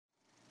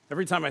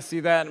Every time I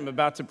see that and I'm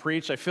about to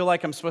preach, I feel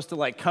like I'm supposed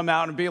to come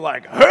out and be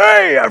like,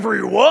 hey,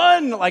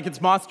 everyone, like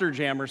it's Monster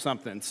Jam or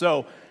something.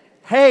 So,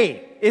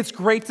 hey, it's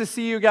great to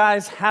see you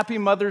guys. Happy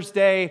Mother's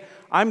Day.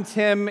 I'm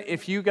Tim.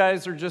 If you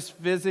guys are just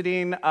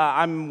visiting,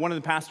 I'm one of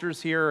the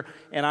pastors here,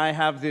 and I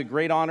have the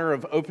great honor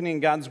of opening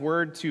God's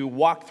Word to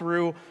walk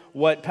through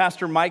what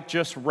Pastor Mike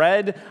just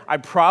read. I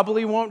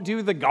probably won't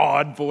do the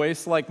God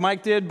voice like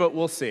Mike did, but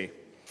we'll see.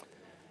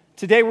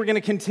 Today we're going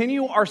to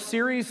continue our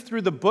series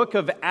through the book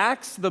of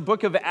Acts. The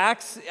book of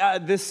Acts,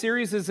 this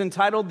series is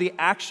entitled The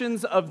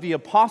Actions of the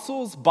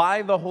Apostles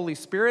by the Holy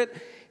Spirit.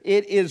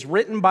 It is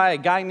written by a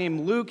guy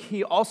named Luke.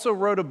 He also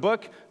wrote a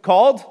book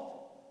called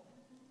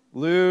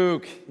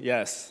Luke.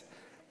 Yes,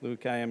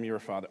 Luke, I am your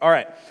father. All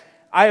right.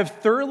 I have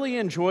thoroughly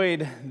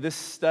enjoyed this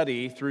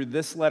study through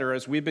this letter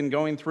as we've been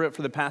going through it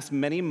for the past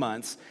many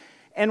months.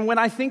 And when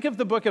I think of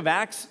the book of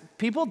Acts,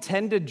 people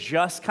tend to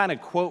just kind of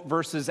quote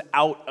verses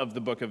out of the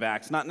book of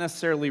Acts, not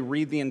necessarily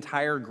read the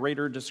entire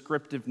greater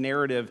descriptive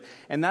narrative.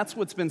 And that's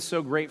what's been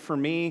so great for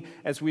me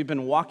as we've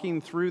been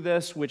walking through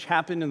this, which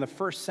happened in the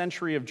first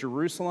century of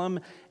Jerusalem,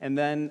 and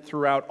then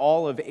throughout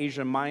all of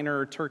Asia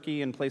Minor,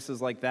 Turkey, and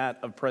places like that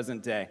of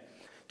present day.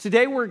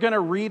 Today we're going to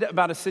read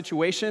about a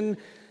situation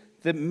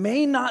that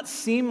may not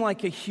seem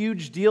like a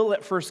huge deal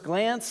at first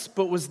glance,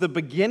 but was the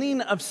beginning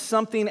of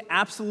something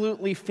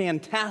absolutely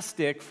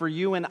fantastic for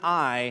you and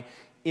I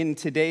in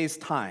today's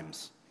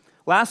times.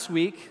 Last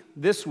week,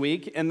 this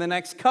week, and the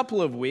next couple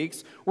of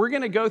weeks, we're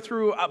going to go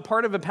through a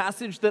part of a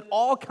passage that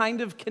all kind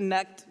of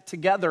connect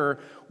together,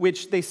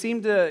 which they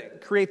seem to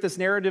create this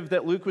narrative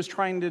that Luke was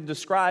trying to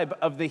describe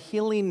of the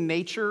healing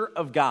nature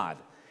of God.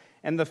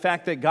 And the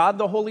fact that God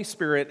the Holy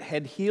Spirit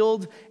had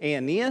healed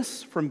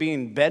Aeneas from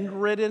being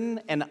bedridden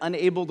and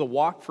unable to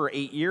walk for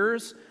 8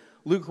 years.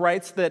 Luke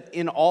writes that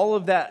in all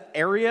of that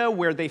area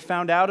where they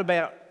found out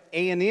about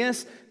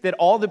Aeneas, that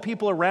all the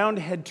people around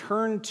had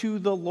turned to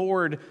the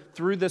Lord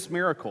through this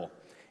miracle.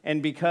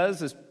 And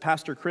because, as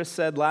Pastor Chris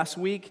said last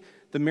week,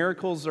 the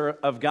miracles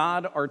of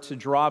God are to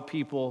draw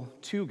people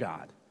to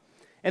God.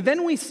 And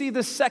then we see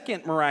the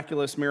second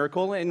miraculous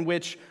miracle in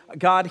which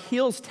God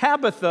heals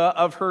Tabitha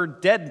of her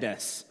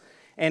deadness.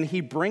 And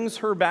he brings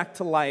her back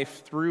to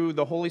life through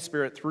the Holy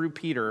Spirit, through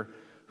Peter,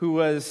 who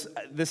was,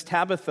 this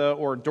Tabitha,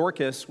 or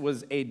Dorcas,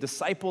 was a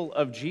disciple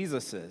of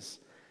Jesus's.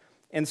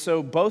 And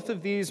so both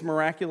of these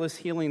miraculous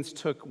healings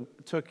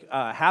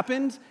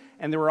happened,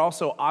 and there were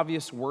also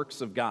obvious works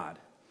of God.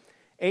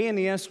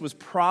 Aeneas was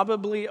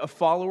probably a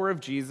follower of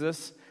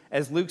Jesus,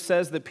 as Luke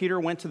says that Peter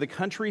went to the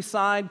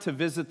countryside to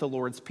visit the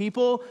Lord's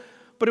people,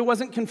 but it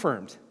wasn't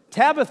confirmed.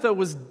 Tabitha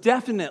was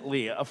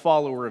definitely a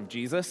follower of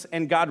Jesus,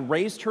 and God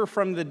raised her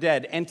from the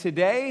dead. And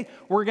today,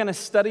 we're going to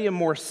study a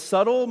more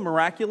subtle,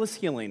 miraculous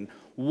healing,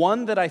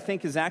 one that I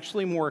think is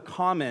actually more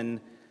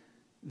common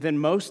than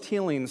most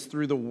healings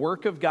through the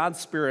work of God's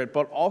Spirit,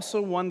 but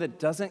also one that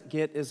doesn't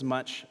get as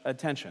much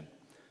attention.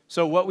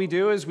 So what we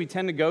do is we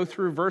tend to go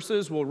through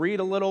verses, we'll read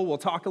a little, we'll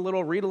talk a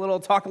little, read a little,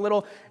 talk a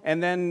little,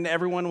 and then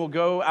everyone will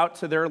go out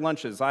to their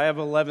lunches. I have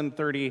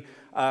 11:30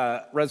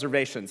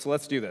 reservation, so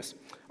let's do this.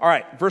 All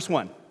right, verse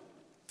 1.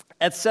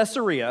 At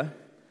Caesarea,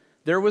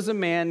 there was a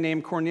man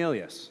named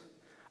Cornelius,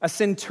 a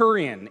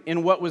centurion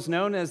in what was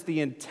known as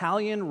the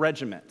Italian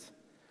regiment.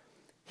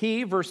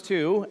 He, verse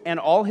 2, and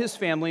all his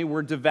family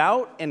were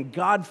devout and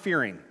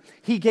God-fearing.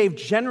 He gave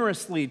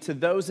generously to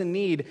those in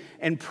need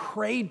and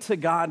prayed to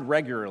God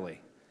regularly.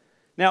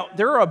 Now,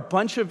 there are a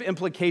bunch of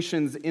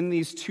implications in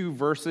these two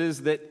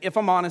verses that, if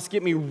I'm honest,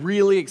 get me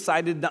really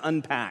excited to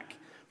unpack.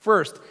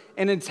 First,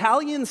 an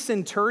Italian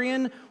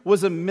centurion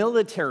was a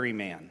military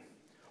man.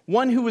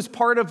 One who was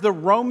part of the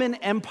Roman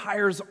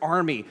Empire's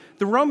army.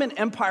 The Roman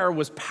Empire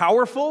was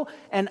powerful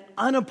and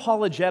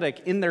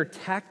unapologetic in their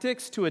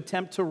tactics to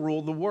attempt to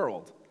rule the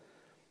world.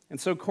 And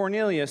so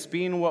Cornelius,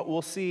 being what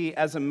we'll see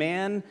as a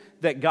man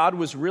that God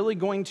was really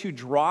going to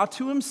draw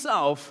to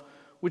himself,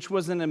 which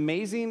was an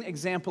amazing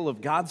example of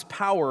God's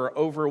power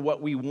over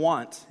what we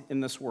want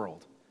in this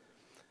world.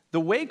 The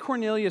way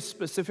Cornelius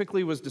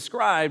specifically was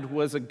described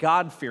was a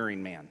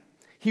God-fearing man.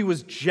 He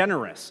was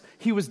generous,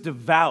 he was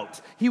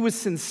devout, he was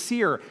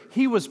sincere,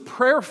 he was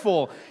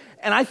prayerful.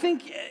 And I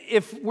think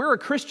if we're a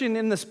Christian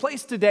in this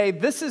place today,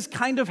 this is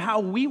kind of how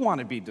we want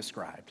to be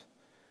described.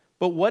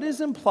 But what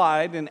is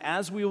implied, and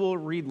as we will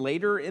read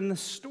later in the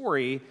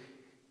story,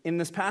 in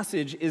this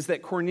passage, is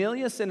that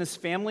Cornelius and his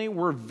family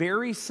were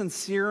very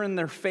sincere in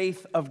their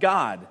faith of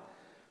God,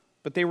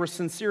 but they were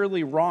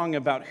sincerely wrong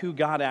about who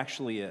God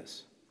actually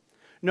is.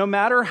 No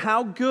matter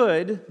how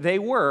good they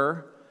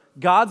were,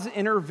 God's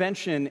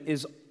intervention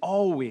is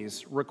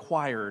always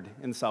required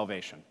in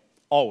salvation.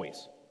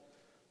 Always.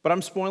 But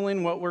I'm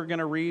spoiling what we're going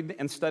to read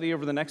and study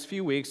over the next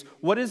few weeks.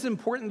 What is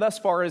important thus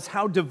far is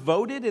how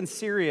devoted and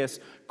serious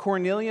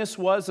Cornelius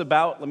was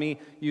about, let me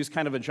use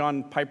kind of a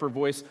John Piper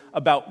voice,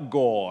 about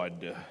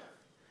God.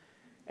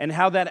 And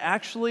how that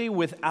actually,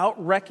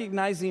 without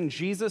recognizing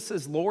Jesus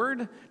as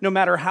Lord, no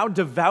matter how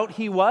devout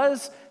he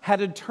was,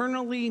 had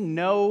eternally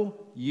no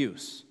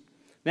use.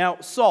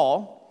 Now,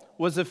 Saul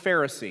was a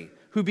Pharisee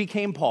who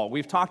became Paul.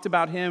 We've talked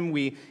about him.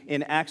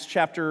 In Acts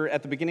chapter,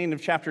 at the beginning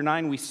of chapter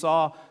 9, we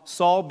saw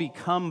Saul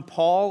become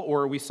Paul,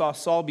 or we saw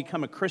Saul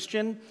become a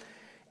Christian.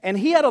 And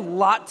he had a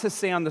lot to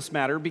say on this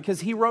matter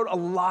because he wrote a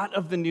lot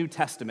of the New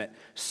Testament.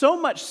 So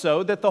much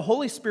so that the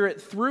Holy Spirit,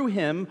 through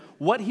him,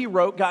 what he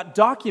wrote got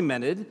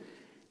documented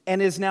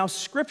and is now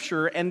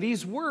scripture. And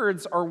these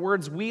words are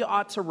words we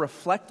ought to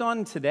reflect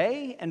on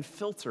today and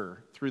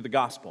filter through the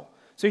gospel.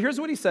 So here's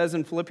what he says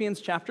in Philippians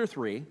chapter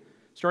 3,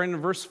 starting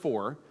in verse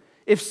 4.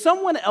 If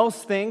someone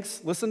else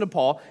thinks, listen to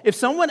Paul, if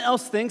someone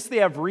else thinks they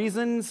have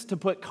reasons to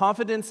put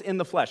confidence in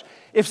the flesh,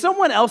 if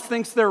someone else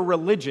thinks they're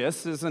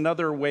religious, is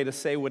another way to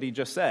say what he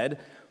just said,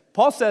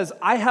 Paul says,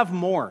 I have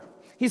more.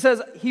 He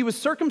says, he was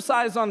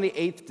circumcised on the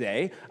 8th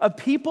day, of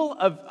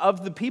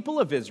the people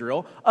of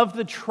Israel, of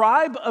the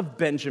tribe of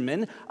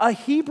Benjamin, a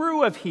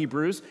Hebrew of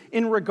Hebrews,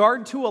 in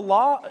regard to the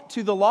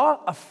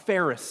law, a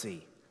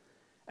Pharisee.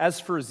 As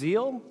for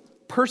zeal,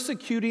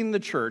 persecuting the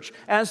church.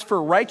 As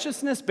for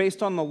righteousness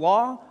based on the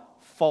law,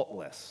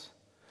 faultless.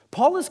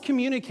 Paul is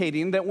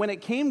communicating that when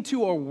it came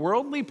to a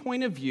worldly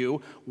point of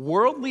view,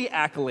 worldly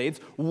accolades,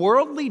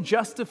 worldly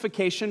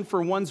justification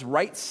for one's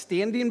right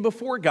standing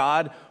before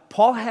God,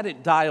 Paul had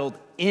it dialed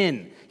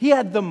in. He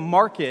had the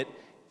market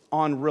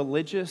on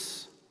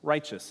religious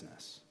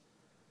righteousness.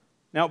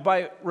 Now,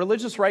 by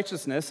religious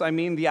righteousness, I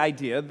mean the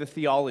idea, the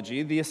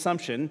theology, the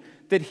assumption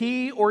that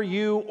he or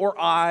you or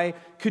I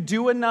could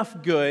do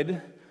enough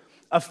good,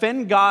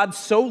 offend God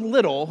so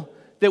little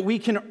that we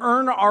can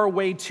earn our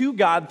way to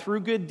God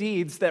through good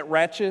deeds that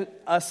ratchet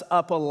us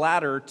up a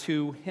ladder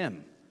to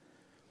him.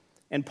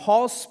 And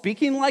Paul,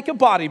 speaking like a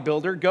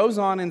bodybuilder, goes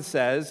on and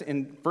says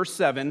in verse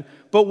 7,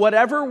 but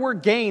whatever were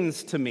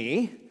gains to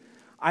me,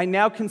 I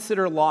now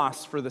consider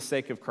loss for the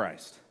sake of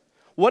Christ.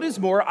 What is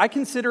more, I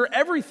consider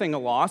everything a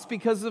loss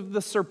because of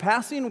the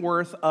surpassing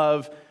worth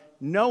of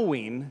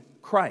knowing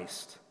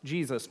Christ,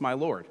 Jesus, my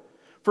Lord,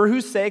 for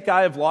whose sake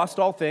I have lost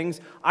all things.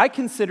 I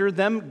consider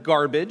them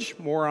garbage,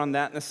 more on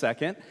that in a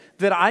second,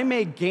 that I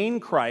may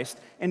gain Christ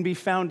and be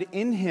found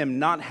in him,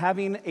 not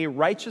having a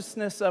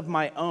righteousness of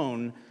my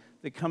own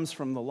that comes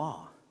from the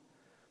law.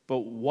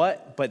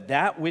 But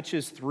that which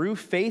is through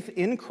faith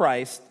in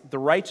Christ, the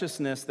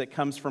righteousness that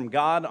comes from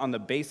God on the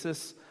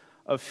basis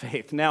of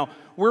faith. Now,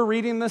 we're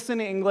reading this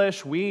in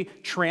English. We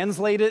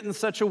translate it in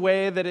such a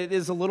way that it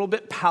is a little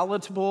bit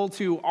palatable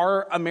to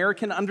our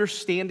American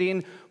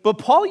understanding. But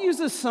Paul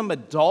uses some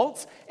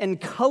adult and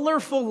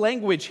colorful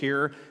language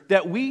here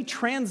that we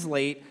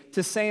translate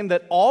to saying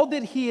that all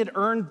that he had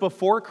earned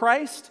before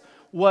Christ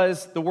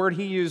was, the word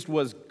he used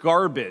was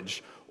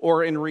garbage,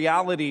 or in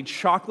reality,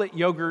 chocolate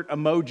yogurt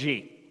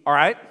emoji. All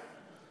right?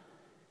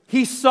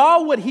 He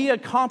saw what he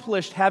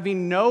accomplished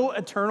having no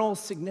eternal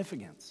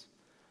significance.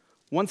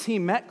 Once he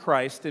met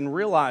Christ and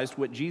realized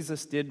what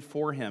Jesus did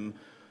for him,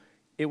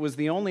 it was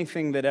the only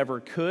thing that ever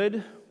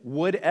could,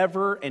 would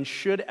ever, and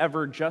should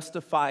ever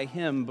justify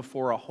him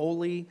before a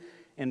holy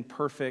and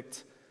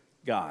perfect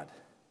God.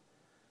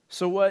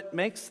 So what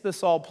makes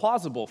this all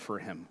plausible for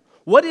him?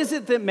 What is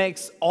it that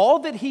makes all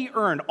that he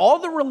earned, all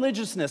the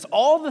religiousness,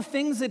 all the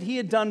things that he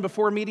had done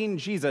before meeting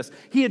Jesus,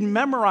 he had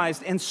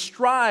memorized and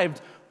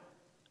strived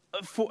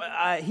for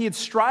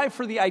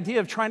the idea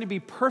of trying to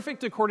be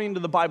perfect according to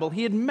the Bible.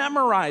 He had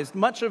memorized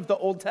much of the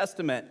Old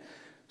Testament.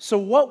 So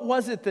what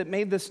was it that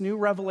made this new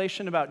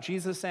revelation about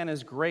Jesus and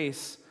his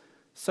grace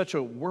such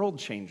a world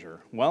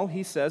changer? Well,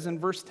 he says in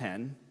verse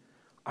 10,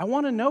 I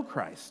want to know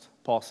Christ,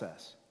 Paul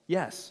says.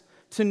 Yes,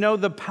 to know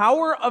the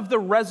power of the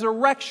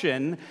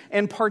resurrection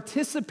and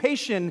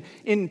participation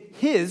in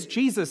his,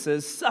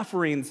 Jesus's,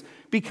 sufferings,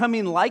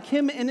 becoming like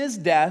him in his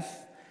death,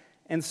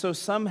 and so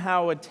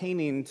somehow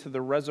attaining to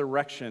the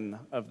resurrection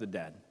of the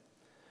dead.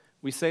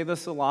 We say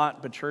this a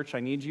lot, but church,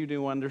 I need you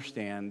to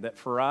understand that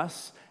for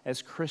us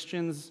as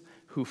Christians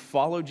who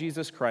follow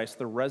Jesus Christ,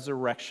 the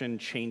resurrection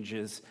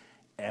changes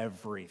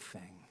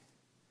everything.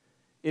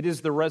 It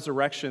is the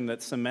resurrection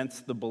that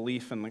cements the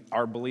belief in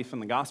our belief in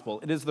the gospel.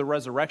 It is the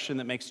resurrection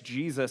that makes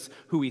Jesus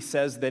who he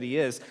says that he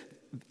is.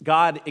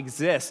 God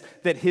exists,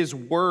 that his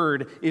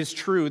word is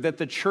true, that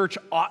the church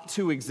ought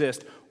to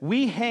exist.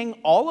 We hang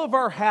all of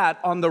our hat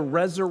on the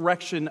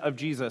resurrection of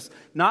Jesus,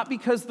 not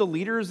because the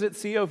leaders at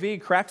COV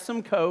cracked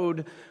some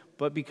code,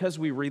 but because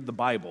we read the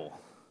Bible.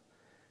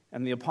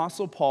 And the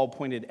Apostle Paul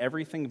pointed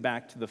everything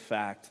back to the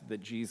fact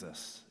that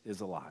Jesus is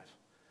alive.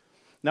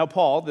 Now,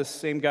 Paul, this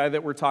same guy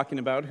that we're talking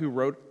about who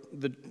wrote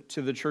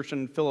to the church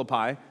in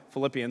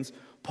Philippians,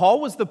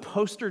 Paul was the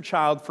poster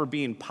child for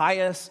being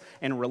pious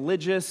and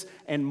religious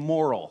and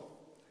moral,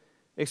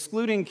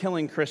 excluding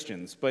killing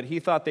Christians, but he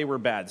thought they were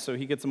bad, so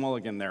he gets a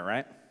mulligan there,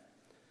 right?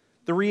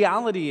 The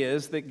reality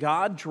is that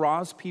God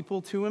draws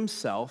people to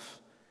himself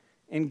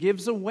and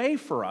gives a way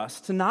for us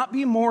to not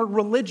be more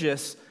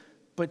religious,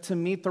 but to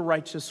meet the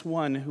righteous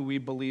one who we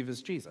believe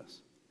is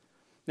Jesus.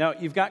 Now,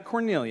 you've got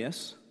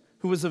Cornelius,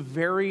 who was a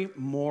very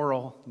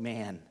moral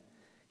man.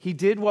 He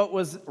did what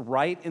was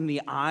right in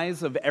the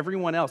eyes of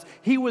everyone else.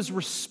 He was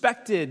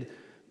respected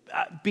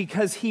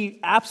because he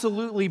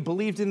absolutely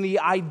believed in the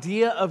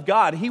idea of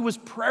God. He was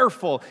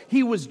prayerful.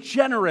 He was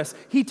generous.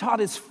 He taught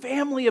his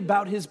family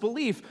about his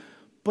belief.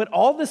 But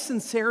all the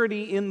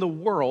sincerity in the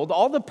world,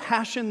 all the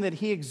passion that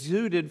he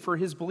exuded for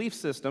his belief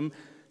system,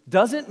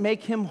 doesn't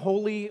make him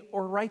holy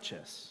or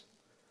righteous.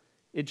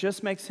 It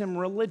just makes him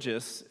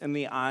religious in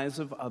the eyes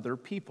of other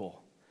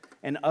people.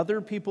 And other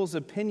people's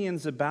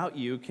opinions about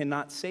you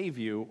cannot save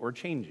you or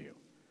change you.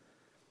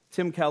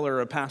 Tim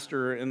Keller, a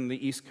pastor in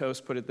the East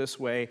Coast, put it this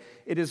way: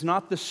 it is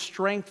not the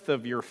strength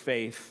of your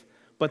faith,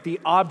 but the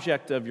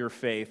object of your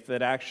faith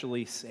that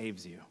actually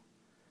saves you.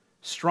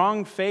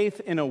 Strong faith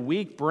in a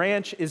weak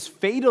branch is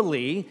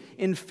fatally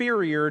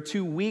inferior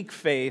to weak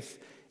faith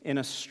in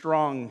a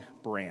strong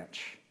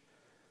branch.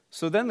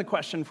 So then the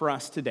question for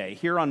us today,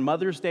 here on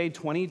Mother's Day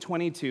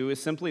 2022,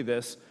 is simply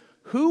this: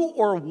 who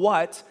or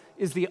what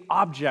is the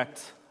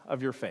object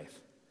of your faith?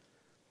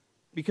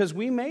 Because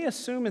we may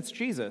assume it's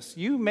Jesus.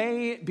 You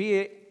may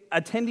be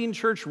attending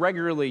church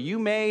regularly. You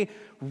may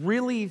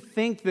really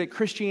think that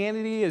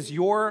Christianity is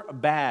your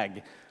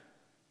bag.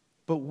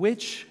 But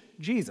which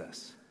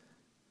Jesus?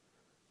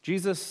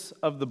 Jesus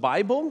of the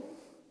Bible?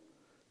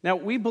 Now,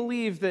 we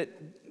believe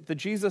that the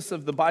Jesus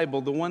of the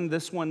Bible, the one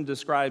this one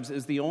describes,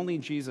 is the only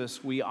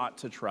Jesus we ought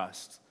to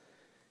trust.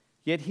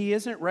 Yet he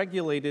isn't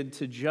regulated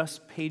to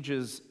just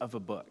pages of a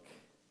book.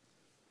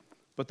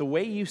 But the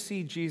way you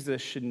see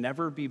Jesus should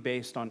never be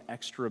based on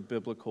extra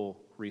biblical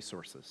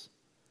resources.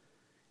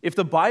 If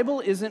the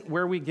Bible isn't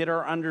where we get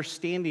our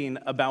understanding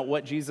about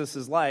what Jesus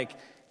is like,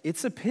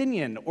 it's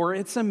opinion or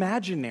it's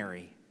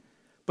imaginary.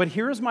 But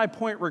here's my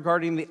point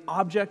regarding the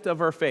object of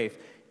our faith.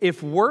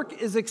 If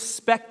work is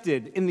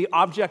expected in the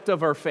object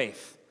of our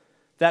faith,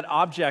 that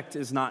object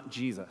is not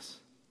Jesus.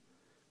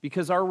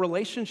 Because our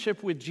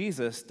relationship with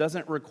Jesus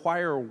doesn't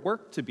require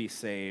work to be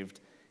saved,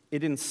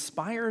 it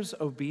inspires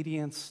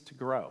obedience to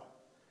grow.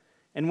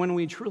 And when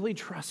we truly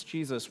trust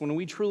Jesus, when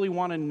we truly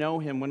want to know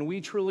him, when we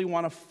truly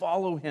want to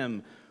follow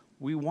him,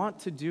 we want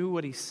to do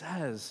what he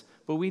says.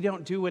 But we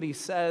don't do what he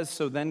says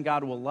so then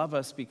God will love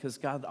us, because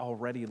God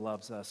already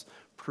loves us,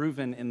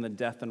 proven in the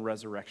death and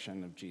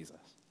resurrection of Jesus.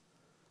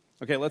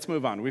 Okay, let's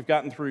move on. We've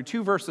gotten through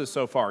 2 verses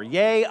so far.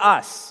 Yay,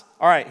 us.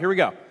 All right, here we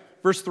go.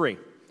 Verse 3.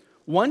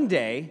 One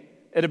day,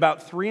 at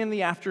about 3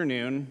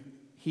 p.m,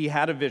 he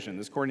had a vision.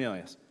 This is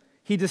Cornelius.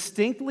 He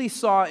distinctly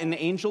saw an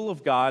angel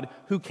of God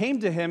who came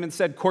to him and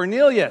said,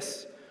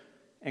 "Cornelius."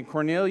 And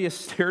Cornelius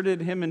stared at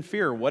him in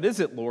fear. "What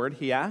is it, Lord?"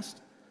 he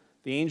asked.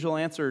 The angel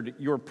answered,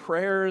 "Your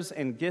prayers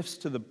and gifts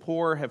to the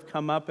poor have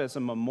come up as a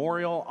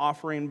memorial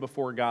offering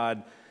before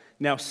God.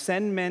 Now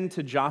send men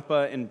to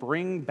Joppa and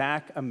bring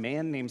back a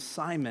man named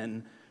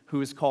Simon,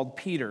 who is called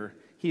Peter.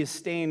 He is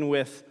staying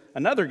with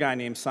another guy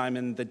named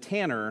Simon the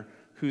tanner,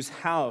 whose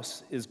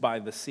house is by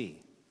the sea."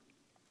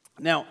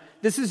 Now,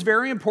 this is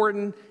very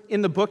important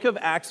in the book of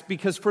Acts,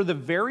 because for the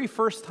very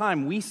first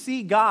time, we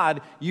see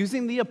God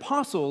using the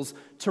apostles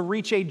to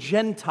reach a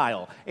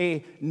Gentile,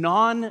 a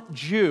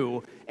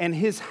non-Jew, and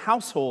his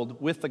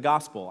household with the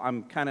gospel.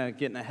 I'm kind of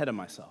getting ahead of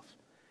myself.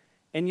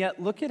 And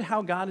yet, look at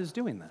how God is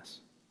doing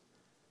this.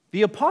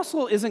 The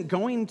apostle isn't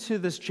going to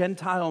this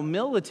Gentile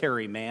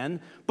military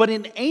man, but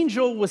an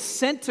angel was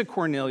sent to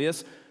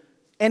Cornelius,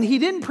 and he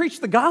didn't preach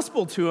the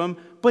gospel to him,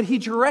 but he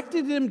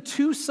directed him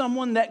to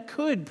someone that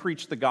could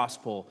preach the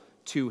gospel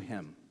to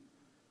him.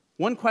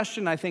 One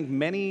question I think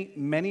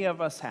many of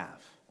us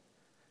have,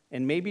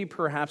 and maybe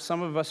perhaps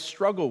some of us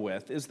struggle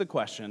with, is the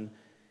question: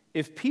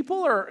 if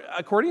people are,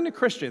 according to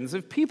Christians,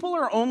 if people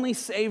are only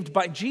saved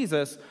by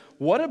Jesus,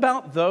 what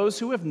about those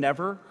who have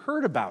never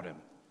heard about him?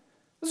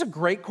 This is a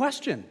great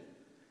question.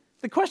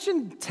 The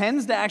question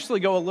tends to actually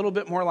go a little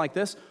bit more like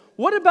this: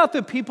 what about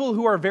the people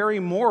who are very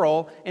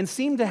moral and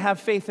seem to have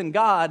faith in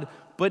God,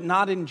 but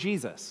not in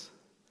Jesus?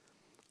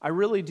 I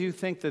really do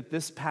think that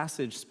this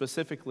passage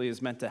specifically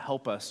is meant to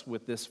help us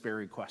with this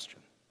very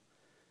question.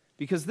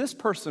 Because this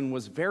person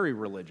was very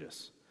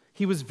religious.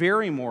 He was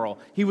very moral.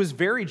 He was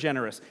very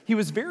generous. He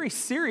was very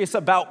serious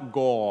about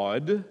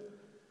God,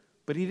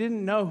 but he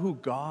didn't know who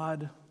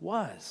God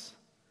was.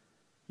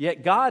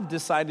 Yet God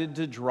decided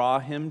to draw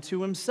him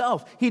to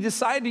himself. He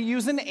decided to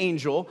use an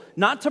angel,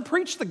 not to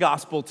preach the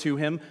gospel to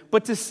him,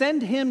 but to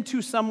send him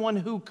to someone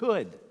who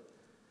could.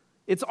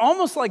 It's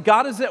almost like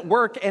God is at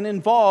work and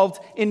involved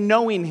in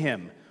knowing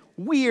him.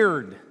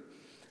 Weird.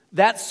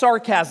 That's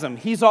sarcasm.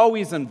 He's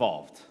always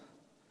involved.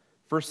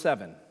 Verse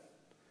 7.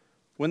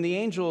 When the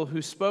angel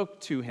who spoke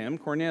to him,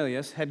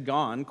 Cornelius, had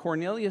gone,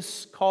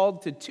 Cornelius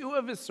called to 2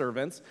 of his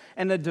servants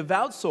and a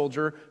devout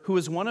soldier who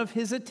was one of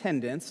his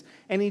attendants,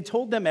 and he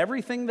told them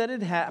everything that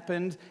had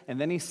happened, and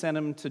then he sent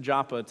him to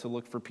Joppa to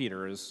look for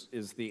Peter, is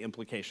the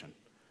implication.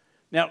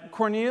 Now,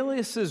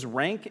 Cornelius'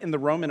 rank in the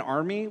Roman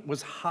army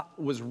was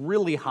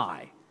really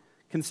high,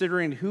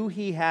 considering who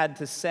he had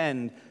to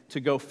send to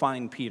go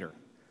find Peter.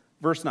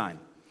 Verse 9.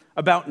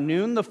 About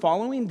noon the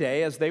following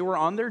day, as they were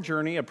on their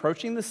journey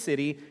approaching the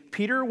city,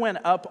 Peter went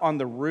up on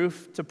the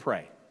roof to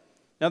pray.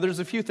 Now, there's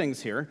a few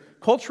things here.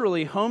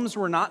 Culturally, homes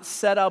were not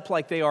set up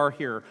like they are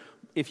here.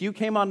 If you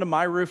came onto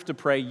my roof to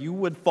pray, you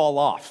would fall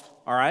off,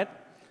 all right?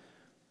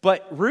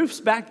 But roofs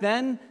back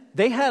then,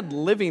 they had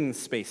living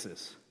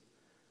spaces.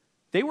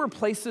 They were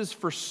places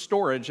for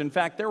storage. In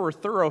fact, there were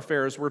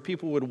thoroughfares where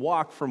people would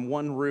walk from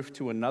one roof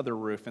to another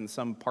roof in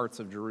some parts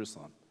of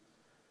Jerusalem.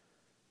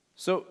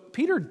 So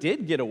Peter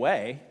did get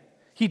away.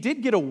 He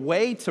did get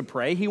away to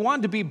pray. He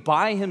wanted to be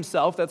by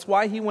himself. That's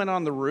why he went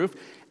on the roof.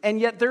 And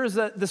yet there's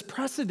this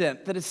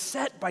precedent that is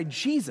set by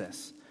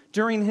Jesus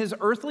during his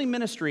earthly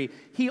ministry.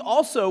 He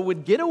also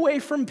would get away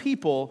from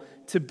people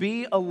to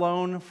be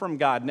alone from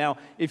God. Now,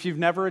 if you've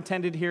never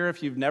attended here,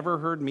 if you've never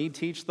heard me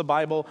teach the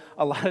Bible,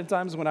 a lot of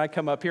times when I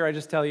come up here, I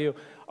just tell you,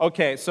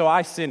 okay, so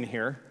I sin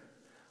here.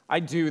 I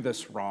do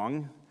this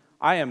wrong.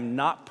 I am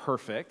not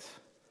perfect.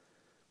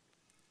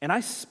 And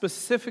I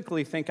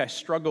specifically think I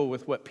struggle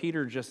with what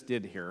Peter just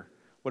did here.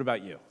 What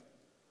about you?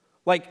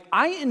 Like,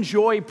 I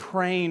enjoy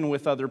praying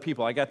with other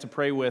people. I got to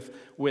pray with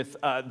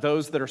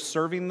those that are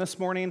serving this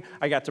morning.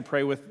 I got to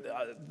pray with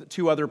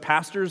 2 other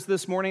pastors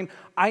this morning.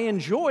 I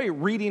enjoy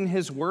reading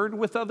his word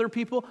with other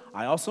people.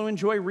 I also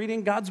enjoy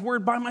reading God's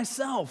word by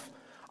myself.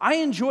 I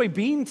enjoy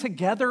being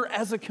together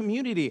as a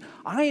community.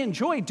 I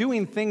enjoy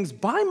doing things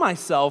by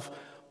myself,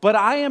 but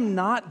I am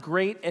not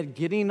great at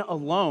getting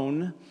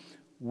alone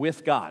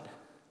with God.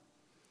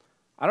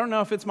 I don't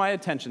know if it's my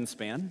attention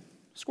span.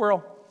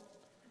 Squirrel.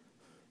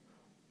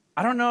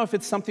 I don't know if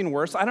it's something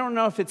worse. I don't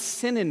know if it's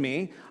sin in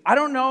me. I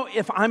don't know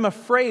if I'm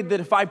afraid that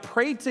if I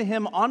pray to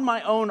him on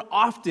my own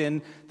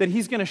often, that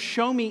he's going to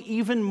show me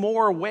even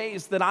more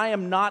ways that I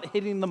am not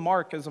hitting the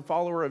mark as a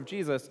follower of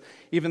Jesus,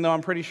 even though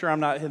I'm pretty sure I'm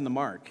not hitting the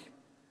mark.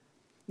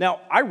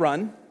 Now, I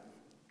run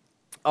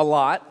a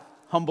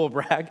lot, humble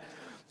brag,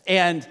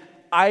 and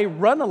I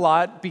run a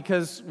lot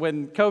because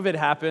when COVID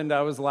happened,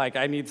 I was like,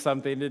 I need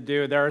something to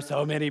do. There are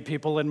so many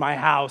people in my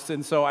house,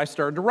 and so I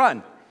started to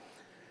run.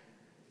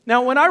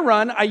 Now, when I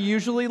run, I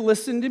usually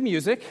listen to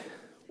music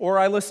or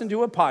I listen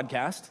to a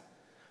podcast,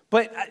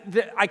 but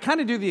I kind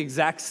of do the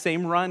exact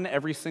same run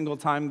every single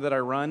time that I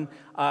run.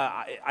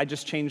 I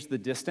just change the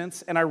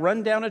distance, and I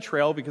run down a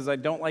trail because I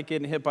don't like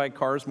getting hit by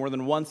cars more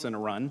than once in a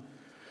run.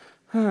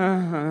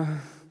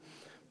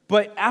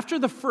 But after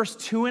the first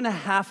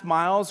 2.5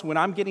 miles, when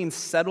I'm getting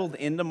settled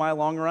into my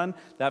long run,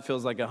 that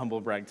feels like a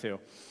humble brag too.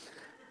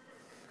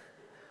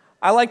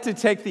 I like to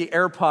take the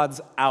AirPods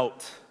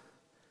out.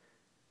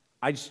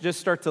 I just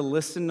start to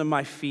listen to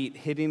my feet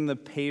hitting the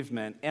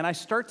pavement, and I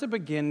start to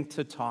begin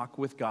to talk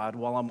with God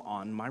while I'm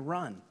on my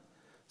run.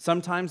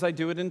 Sometimes I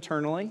do it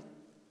internally.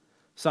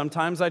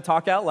 Sometimes I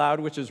talk out loud,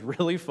 which is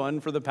really fun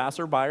for the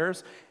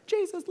passerbyers.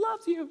 Jesus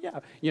loves you.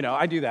 Yeah,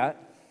 I do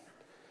that.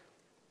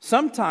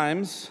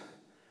 Sometimes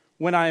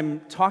when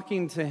I'm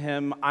talking to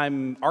him,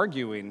 I'm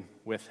arguing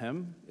with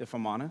him, if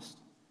I'm honest.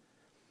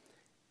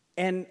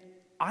 And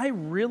I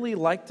really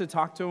like to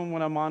talk to him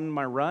when I'm on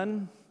my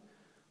run.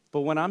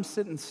 But when I'm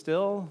sitting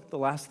still, the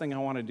last thing I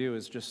want to do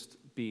is just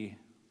be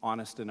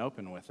honest and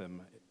open with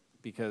him,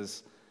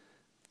 because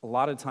a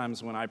lot of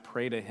times when I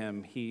pray to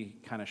him, he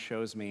kind of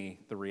shows me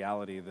the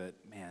reality that,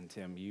 man,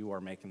 Tim, you are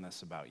making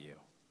this about you.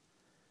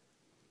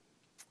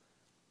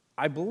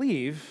 I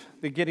believe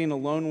that getting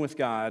alone with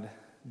God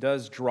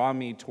does draw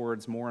me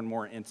towards more and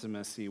more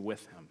intimacy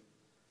with him,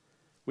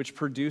 which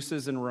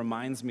produces and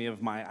reminds me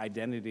of my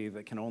identity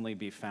that can only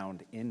be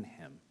found in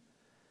him.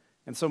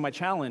 And so my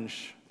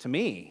challenge to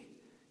me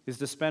is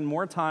to spend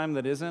more time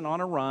that isn't on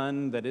a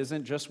run, that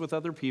isn't just with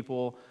other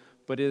people,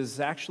 but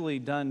is actually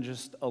done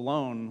just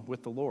alone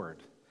with the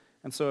Lord.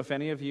 And so if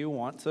any of you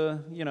want to,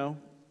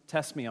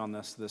 test me on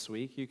this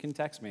week, you can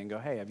text me and go,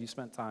 hey, have you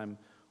spent time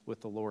with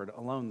the Lord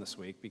alone this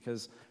week?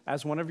 Because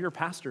as one of your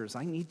pastors,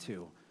 I need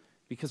to,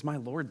 because my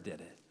Lord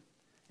did it,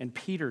 and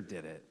Peter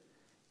did it.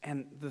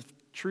 And the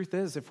truth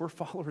is, if we're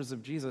followers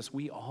of Jesus,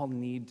 we all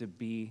need to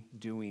be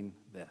doing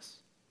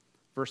this.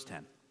 Verse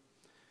 10.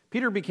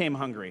 Peter became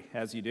hungry,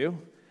 as you do,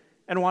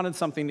 and wanted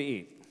something to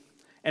eat.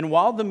 And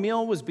while the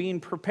meal was being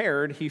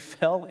prepared, he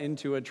fell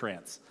into a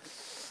trance.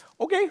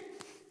 Okay,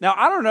 now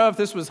I don't know if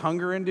this was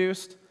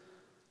hunger-induced.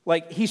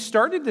 Like, he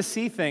started to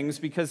see things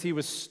because he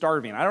was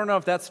starving. I don't know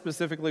if that's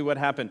specifically what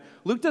happened.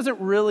 Luke doesn't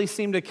really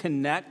seem to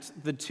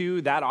connect the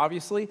two that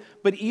obviously,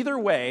 but either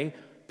way,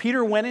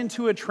 Peter went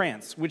into a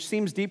trance, which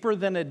seems deeper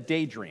than a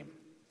daydream.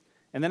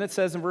 And then it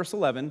says in verse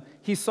 11,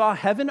 he saw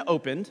heaven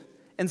opened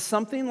and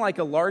something like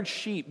a large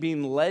sheet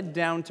being led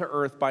down to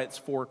earth by its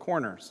 4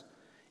 corners.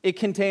 It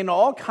contained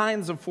all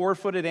kinds of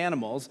 4-footed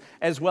animals,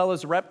 as well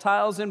as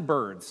reptiles and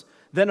birds.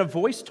 Then a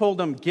voice told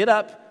him, get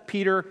up,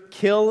 Peter,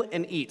 kill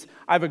and eat.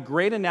 I have a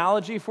great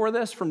analogy for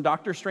this from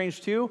Doctor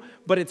Strange 2,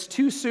 but it's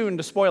too soon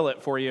to spoil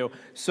it for you,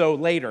 so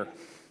later.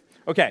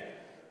 Okay,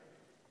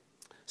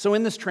 so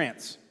in this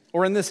trance,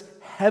 or in this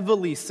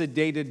heavily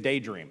sedated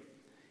daydream,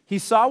 he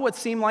saw what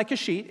seemed like a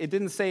sheet. It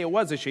didn't say it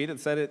was a sheet, it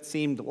said it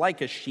seemed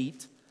like a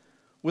sheet,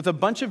 with a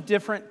bunch of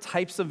different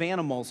types of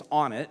animals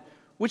on it,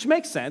 which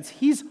makes sense.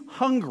 He's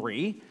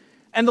hungry,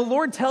 and the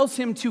Lord tells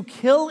him to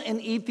kill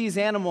and eat these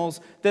animals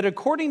that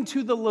according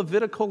to the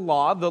Levitical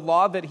law, the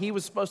law that he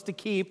was supposed to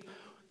keep,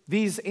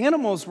 these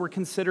animals were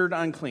considered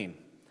unclean.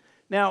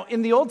 Now,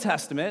 in the Old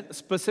Testament,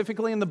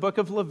 specifically in the book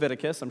of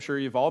Leviticus, I'm sure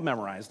you've all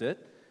memorized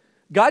it,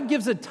 God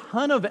gives a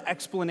ton of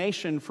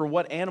explanation for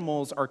what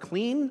animals are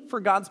clean for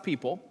God's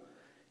people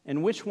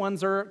and which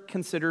ones are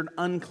considered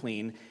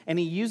unclean. And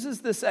he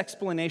uses this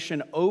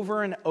explanation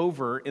over and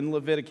over in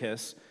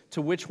Leviticus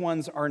to which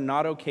ones are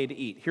not okay to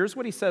eat. Here's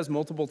what he says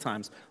multiple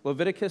times.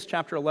 Leviticus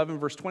chapter 11,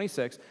 verse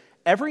 26,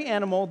 every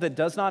animal that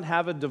does not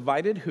have a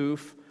divided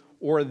hoof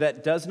or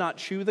that does not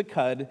chew the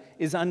cud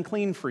is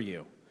unclean for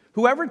you.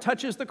 Whoever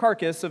touches the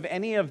carcass of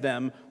any of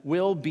them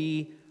will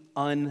be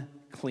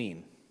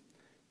unclean.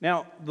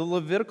 Now, the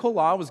Levitical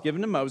law was given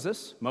to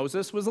Moses.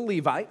 Moses was a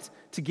Levite,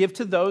 to give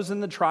to those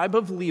in the tribe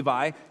of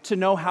Levi to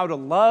know how to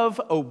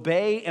love,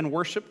 obey, and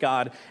worship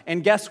God.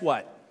 And guess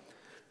what?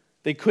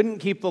 They couldn't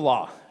keep the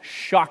law.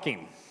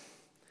 Shocking.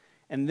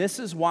 And this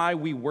is why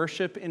we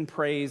worship and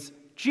praise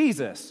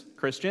Jesus,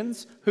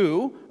 Christians,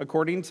 who,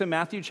 according to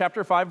Matthew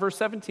chapter 5, verse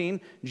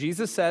 17,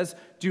 Jesus says,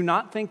 "Do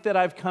not think that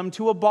I've come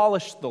to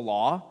abolish the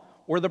law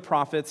or the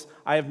prophets.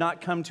 I have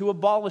not come to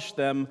abolish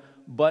them,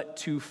 but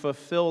to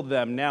fulfill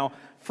them." Now,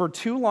 for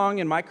too long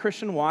in my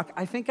Christian walk,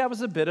 I think I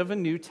was a bit of a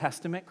New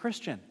Testament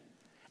Christian.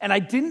 And I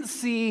didn't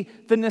see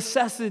the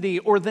necessity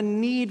or the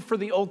need for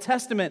the Old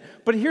Testament.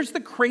 But here's the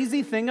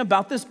crazy thing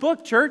about this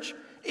book, church.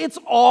 It's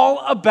all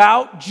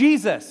about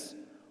Jesus.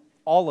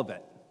 All of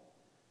it.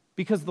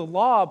 Because the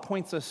law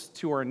points us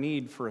to our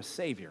need for a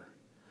Savior.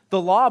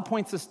 The law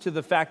points us to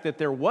the fact that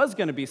there was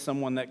going to be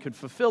someone that could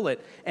fulfill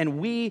it, and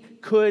we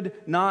could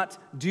not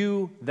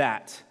do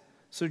that.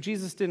 So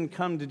Jesus didn't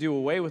come to do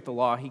away with the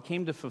law. He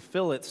came to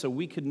fulfill it so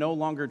we could no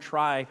longer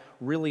try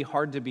really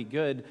hard to be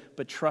good,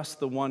 but trust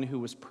the one who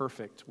was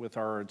perfect with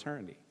our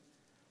eternity.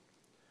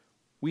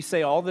 We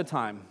say all the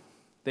time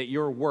that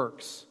your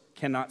works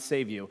cannot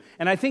save you.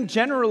 And I think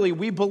generally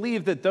we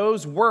believe that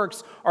those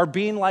works are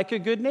being like a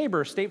good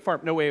neighbor. State Farm,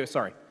 no, wait,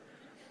 sorry.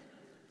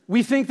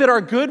 We think that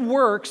our good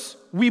works,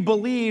 we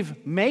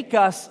believe, make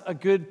us a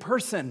good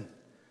person.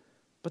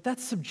 But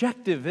that's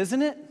subjective,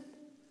 isn't it?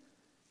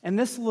 And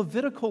this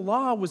Levitical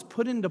law was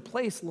put into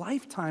place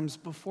lifetimes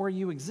before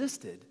you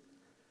existed.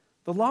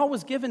 The law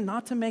was given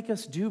not to make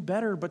us do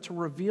better, but to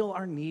reveal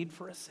our need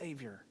for a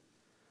Savior.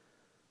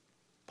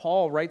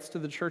 Paul writes to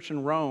the church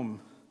in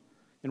Rome,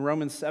 in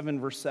Romans 7,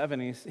 verse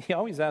 7, he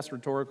always asks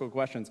rhetorical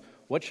questions.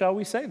 What shall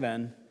we say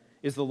then?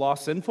 Is the law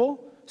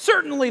sinful?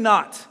 Certainly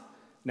not.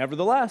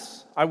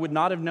 Nevertheless, I would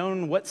not have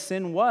known what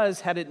sin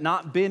was had it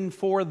not been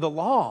for the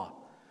law.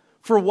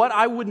 For what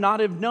I would not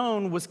have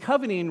known was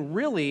coveting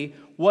really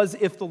was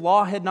if the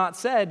law had not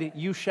said,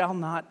 you shall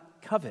not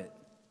covet.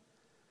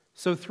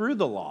 So through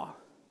the law,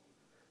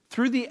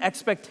 through the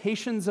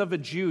expectations of a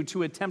Jew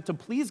to attempt to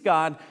please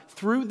God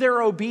through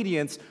their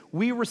obedience,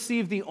 we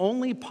receive the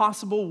only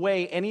possible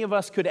way any of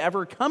us could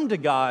ever come to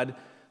God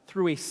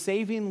through a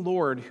saving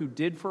Lord who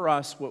did for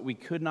us what we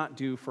could not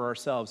do for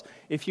ourselves.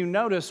 If you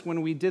notice,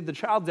 when we did the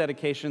child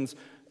dedications,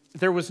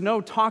 there was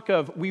no talk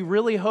of, we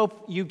really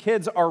hope you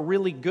kids are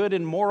really good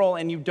and moral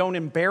and you don't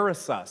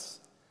embarrass us.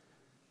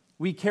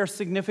 We care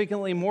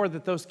significantly more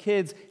that those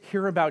kids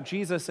hear about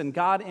Jesus and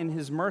God in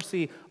his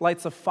mercy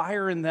lights a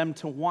fire in them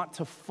to want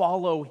to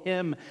follow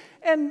him.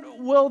 And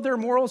will their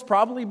morals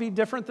probably be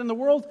different than the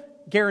world?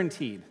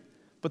 Guaranteed.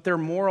 But their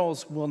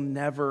morals will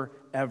never,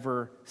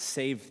 ever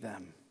save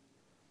them.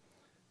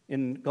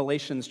 In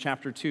Galatians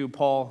chapter 2,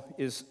 Paul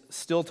is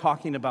still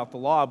talking about the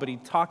law, but he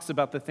talks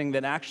about the thing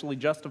that actually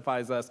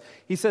justifies us.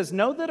 He says,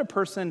 know that a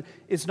person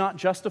is not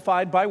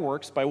justified by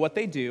works, by what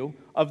they do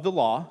of the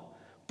law,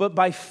 but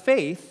by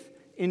faith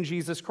in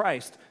Jesus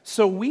Christ.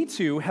 So we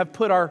too have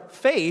put our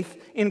faith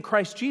in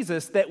Christ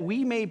Jesus that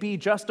we may be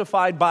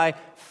justified by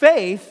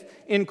faith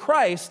in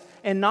Christ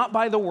and not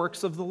by the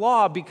works of the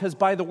law, because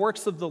by the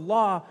works of the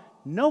law,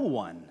 no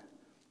one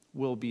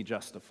will be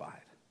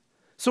justified.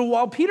 So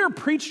while Peter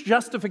preached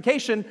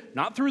justification,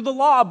 not through the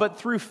law, but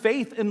through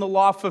faith in the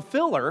law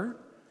fulfiller,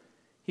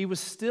 he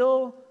was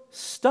still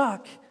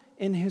stuck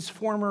in his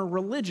former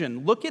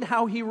religion. Look at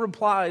how he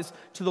replies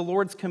to the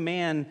Lord's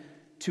command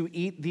to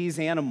eat these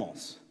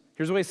animals.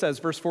 Here's what he says,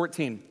 verse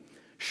 14.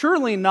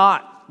 Surely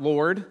not,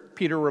 Lord,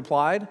 Peter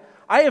replied.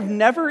 I have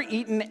never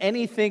eaten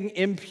anything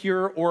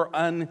impure or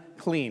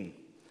unclean.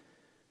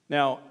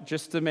 Now,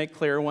 just to make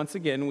clear, once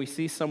again, we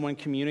see someone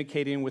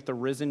communicating with the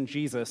risen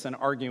Jesus and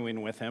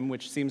arguing with him,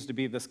 which seems to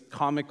be this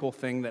comical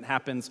thing that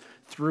happens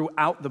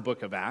throughout the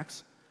book of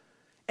Acts.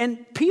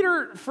 And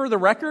Peter, for the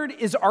record,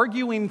 is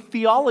arguing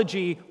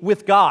theology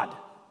with God.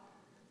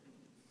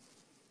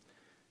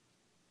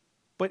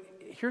 But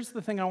here's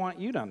the thing I want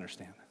you to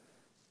understand.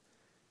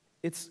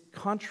 It's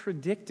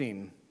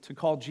contradicting to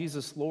call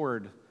Jesus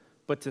Lord,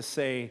 but to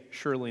say,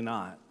 surely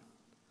not.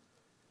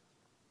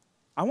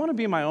 I want to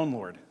be my own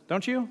Lord,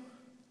 don't you?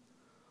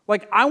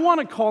 Like, I want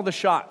to call the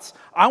shots.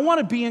 I want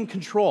to be in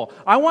control.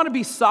 I want to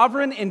be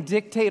sovereign and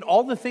dictate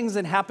all the things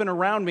that happen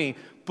around me.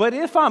 But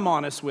if I'm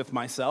honest with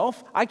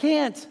myself, I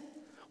can't.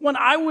 When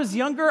I was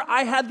younger,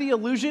 I had the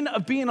illusion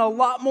of being a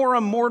lot more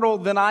immortal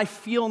than I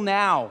feel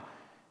now.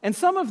 And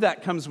some of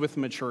that comes with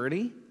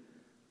maturity,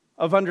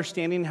 of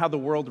understanding how the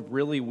world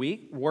really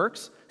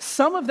works.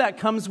 Some of that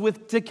comes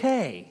with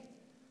decay.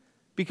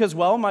 Because,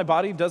 well, my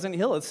body doesn't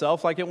heal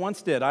itself like it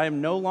once did. I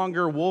am no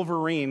longer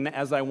Wolverine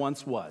as I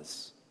once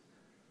was.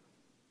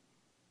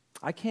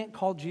 I can't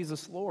call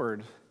Jesus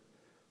Lord,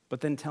 but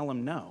then tell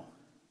him no.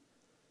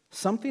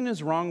 Something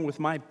is wrong with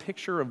my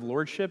picture of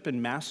lordship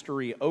and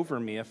mastery over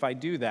me if I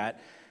do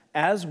that,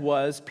 as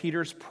was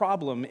Peter's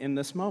problem in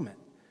this moment.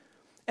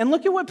 And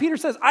look at what Peter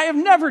says. I have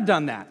never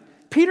done that.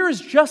 Peter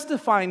is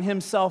justifying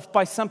himself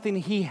by something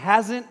he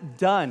hasn't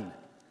done.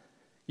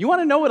 You want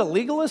to know what a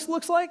legalist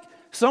looks like?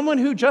 Someone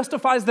who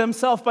justifies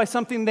themselves by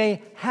something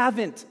they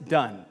haven't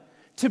done.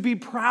 To be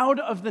proud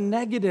of the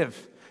negative.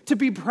 To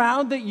be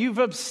proud that you've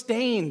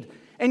abstained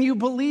and you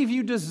believe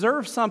you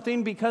deserve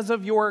something because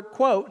of your,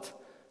 quote,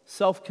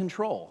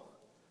 self-control.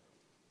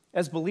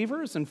 As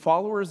believers and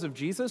followers of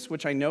Jesus,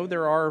 which I know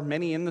there are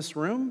many in this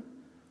room,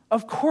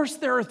 of course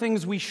there are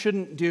things we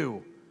shouldn't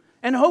do.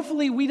 And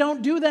hopefully we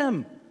don't do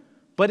them.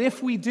 But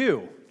if we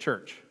do,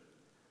 church,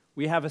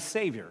 we have a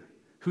Savior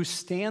who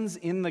stands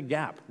in the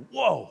gap.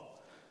 Whoa,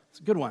 it's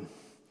a good one.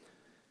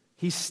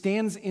 He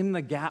stands in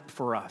the gap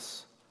for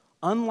us,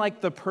 unlike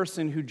the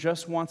person who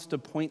just wants to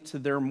point to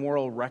their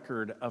moral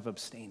record of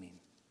abstaining.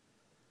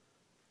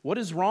 What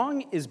is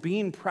wrong is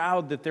being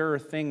proud that there are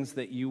things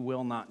that you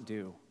will not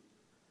do.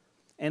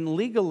 And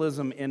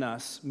legalism in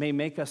us may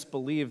make us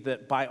believe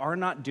that by our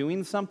not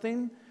doing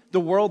something, the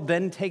world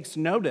then takes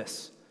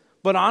notice.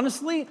 But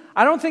honestly,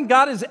 I don't think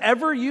God has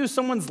ever used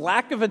someone's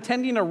lack of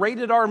attending a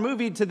rated R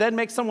movie to then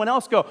make someone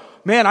else go,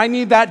 man, I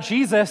need that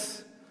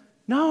Jesus.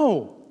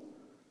 No.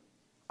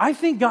 I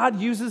think God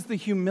uses the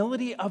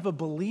humility of a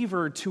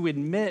believer to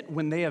admit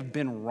when they have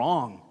been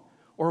wrong,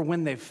 or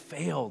when they've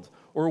failed,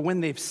 or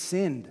when they've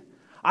sinned.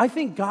 I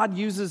think God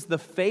uses the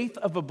faith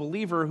of a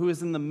believer who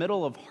is in the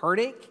middle of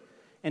heartache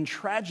and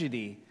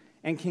tragedy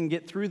and can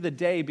get through the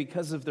day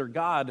because of their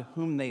God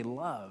whom they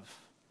love.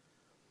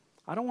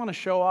 I don't want to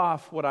show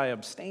off what I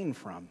abstain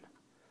from.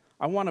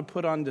 I want to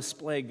put on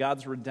display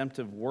God's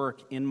redemptive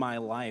work in my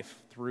life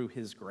through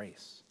his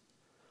grace.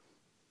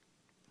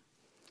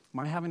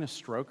 Am I having a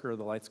stroke or are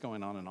the lights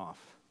going on and off?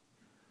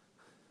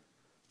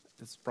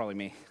 It's probably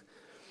me.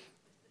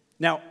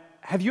 Now,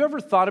 have you ever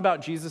thought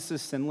about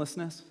Jesus'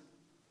 sinlessness?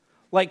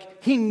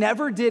 Like, he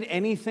never did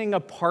anything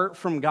apart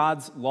from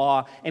God's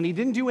law, and he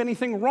didn't do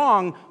anything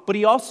wrong, but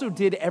he also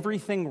did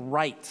everything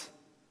right.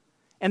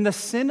 And the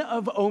sin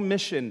of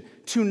omission,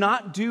 to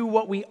not do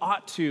what we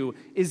ought to,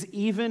 is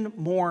even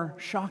more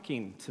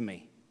shocking to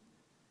me.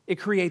 It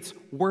creates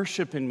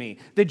worship in me.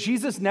 That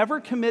Jesus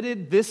never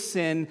committed this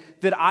sin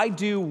that I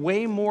do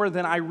way more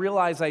than I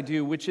realize I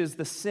do, which is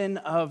the sin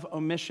of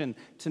omission,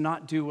 to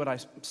not do what I'm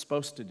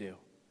supposed to do.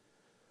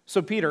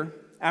 So Peter,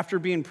 after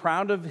being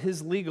proud of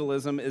his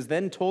legalism, is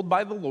then told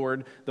by the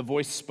Lord, the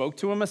voice spoke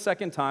to him a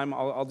second time,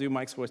 I'll do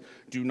Mike's voice,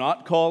 do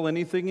not call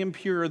anything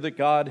impure that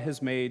God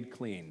has made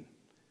clean.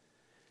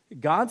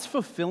 God's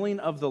fulfilling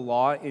of the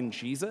law in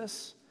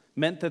Jesus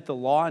meant that the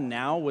law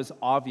now was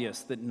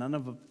obvious that none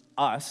of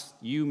us,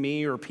 you,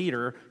 me, or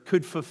Peter,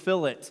 could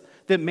fulfill it.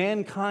 That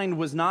mankind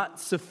was not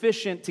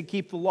sufficient to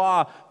keep the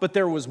law, but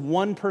there was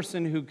one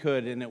person who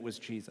could, and it was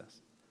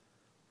Jesus.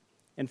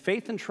 And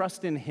faith and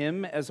trust in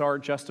him as our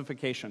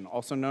justification,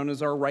 also known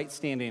as our right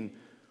standing,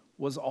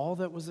 was all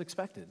that was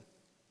expected.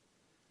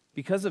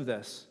 Because of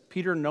this,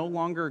 Peter no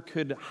longer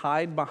could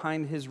hide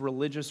behind his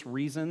religious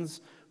reasons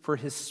for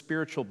his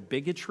spiritual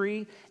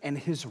bigotry and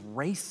his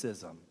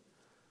racism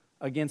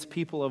against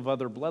people of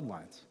other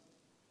bloodlines.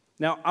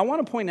 Now, I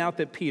want to point out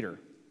that Peter,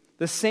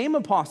 the same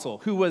apostle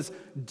who was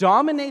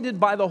dominated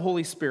by the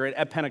Holy Spirit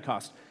at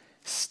Pentecost,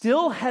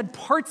 still had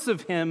parts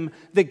of him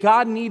that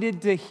God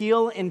needed to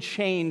heal and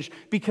change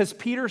because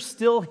Peter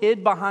still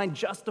hid behind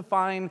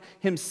justifying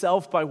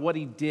himself by what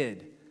he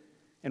did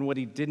and what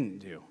he didn't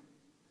do.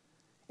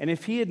 And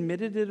if he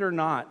admitted it or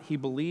not, he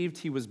believed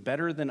he was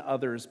better than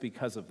others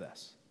because of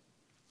this.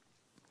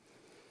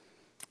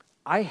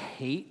 I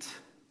hate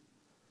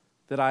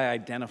that I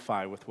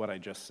identify with what I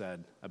just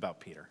said about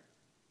Peter.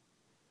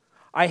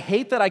 I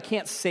hate that I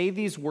can't say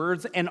these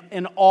words and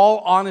in all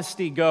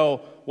honesty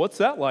go, what's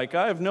that like?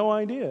 I have no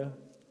idea.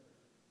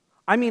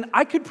 I mean,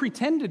 I could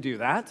pretend to do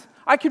that.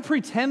 I could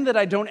pretend that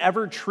I don't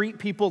ever treat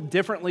people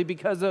differently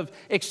because of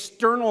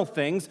external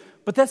things,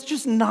 but that's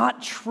just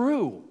not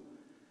true.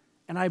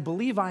 And I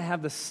believe I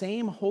have the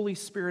same Holy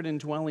Spirit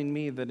indwelling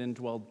me that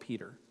indwelled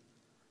Peter.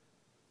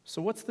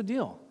 So what's the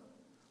deal?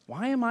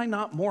 Why am I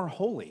not more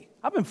holy?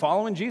 I've been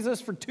following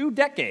Jesus for 2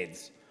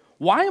 decades.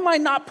 Why am I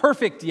not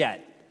perfect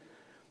yet?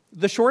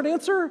 The short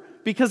answer,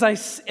 because I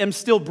am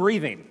still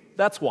breathing.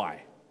 That's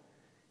why.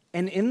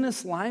 And in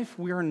this life,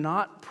 we are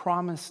not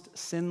promised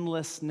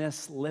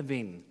sinlessness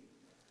living.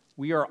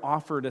 We are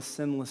offered a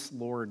sinless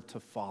Lord to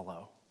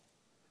follow.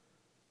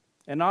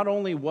 And not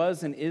only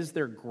was and is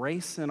there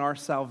grace in our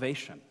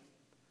salvation,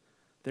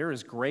 there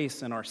is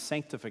grace in our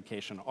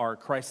sanctification, our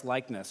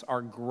Christ-likeness,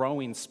 our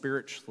growing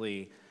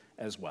spiritually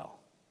as well.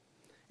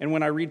 And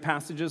when I read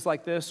passages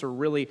like this, or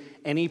really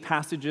any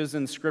passages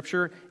in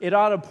Scripture, it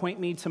ought to point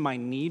me to my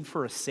need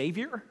for a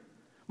Savior,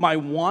 my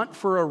want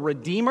for a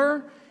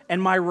Redeemer,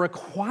 and my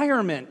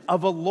requirement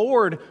of a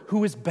Lord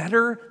who is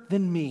better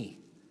than me.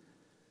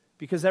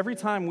 Because every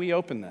time we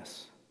open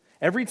this,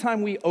 every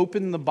time we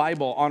open the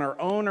Bible on our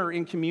own or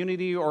in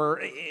community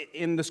or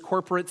in this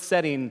corporate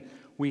setting,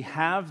 we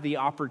have the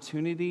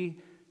opportunity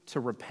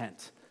to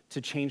repent, to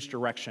change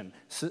direction,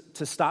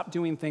 to stop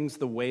doing things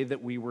the way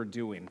that we were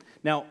doing.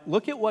 Now,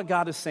 look at what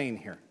God is saying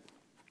here.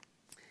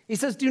 He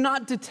says, do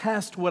not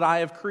detest what I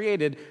have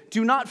created.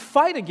 Do not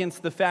fight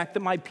against the fact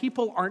that my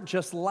people aren't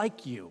just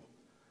like you.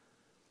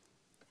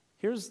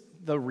 Here's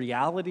the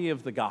reality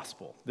of the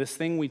gospel, this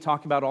thing we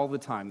talk about all the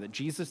time, that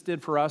Jesus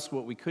did for us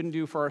what we couldn't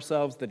do for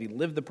ourselves, that he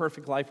lived the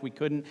perfect life we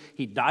couldn't,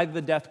 he died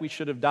the death we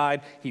should have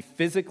died, he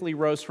physically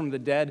rose from the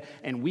dead,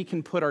 and we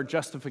can put our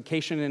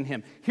justification in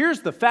him.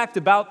 Here's the fact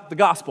about the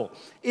gospel.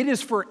 It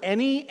is for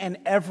any and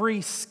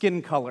every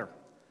skin color.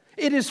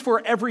 It is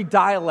for every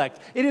dialect.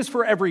 It is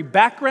for every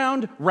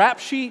background, rap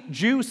sheet,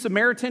 Jew,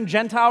 Samaritan,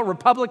 Gentile,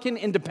 Republican,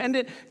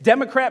 Independent,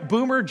 Democrat,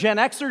 Boomer, Gen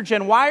Xer,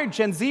 Gen Y,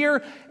 Gen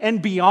Zer, and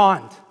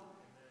beyond.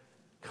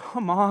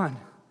 Come on.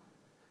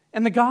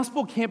 And the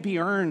gospel can't be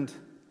earned,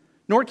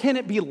 nor can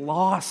it be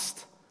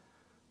lost.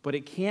 But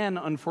it can,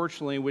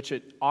 unfortunately, which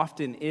it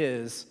often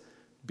is,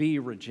 be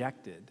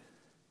rejected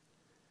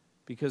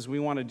because we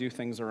want to do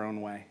things our own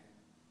way.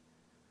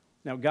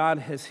 Now, God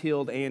has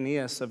healed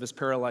Aeneas of his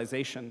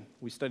paralyzation.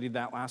 We studied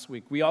that last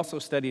week. We also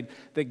studied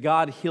that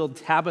God healed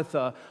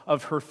Tabitha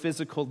of her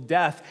physical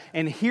death.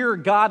 And here,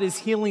 God is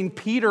healing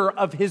Peter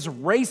of his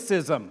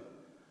racism,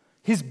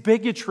 his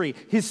bigotry,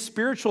 his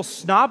spiritual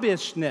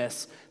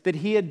snobbishness that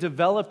he had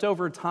developed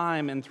over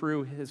time and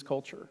through his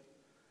culture.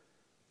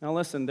 Now,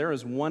 listen, there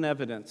is one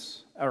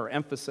evidence or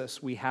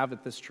emphasis we have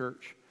at this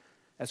church.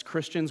 As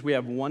Christians, we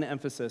have one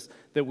emphasis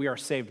that we are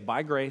saved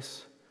by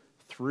grace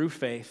through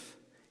faith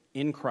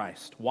in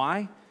Christ.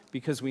 Why?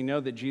 Because we know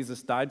that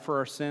Jesus died for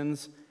our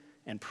sins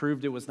and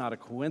proved it was not a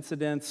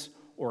coincidence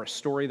or a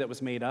story that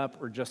was made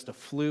up or just a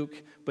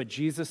fluke, but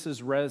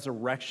Jesus'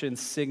 resurrection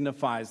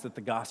signifies that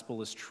the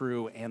gospel is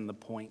true and the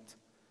point.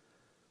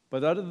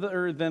 But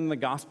other than the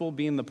gospel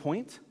being the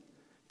point,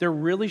 there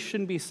really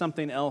shouldn't be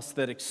something else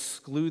that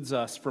excludes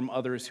us from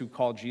others who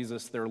call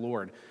Jesus their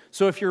Lord.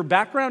 So if your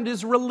background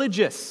is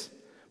religious,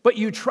 but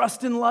you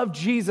trust and love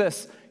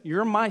Jesus,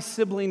 you're my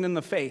sibling in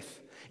the faith.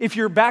 If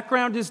your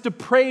background is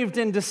depraved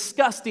and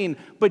disgusting,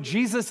 but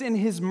Jesus in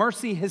his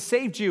mercy has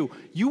saved you,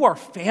 you are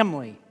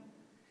family.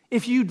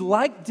 If you'd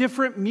like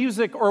different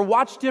music or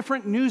watch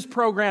different news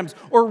programs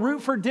or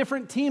root for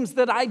different teams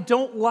that I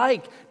don't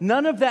like,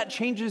 none of that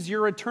changes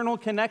your eternal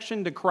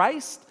connection to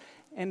Christ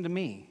and to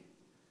me.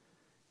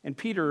 And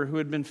Peter, who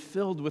had been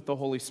filled with the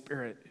Holy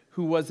Spirit,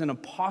 who was an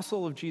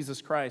apostle of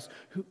Jesus Christ,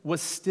 who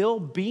was still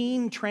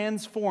being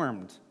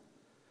transformed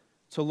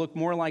to look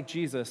more like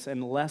Jesus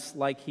and less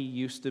like he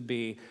used to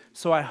be.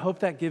 So I hope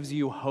that gives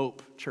you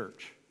hope,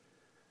 church,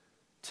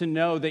 to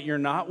know that you're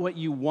not what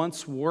you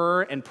once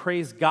were, and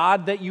praise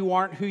God that you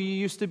aren't who you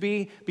used to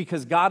be,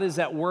 because God is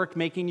at work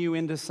making you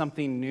into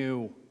something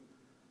new.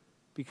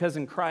 Because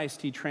in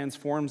Christ, he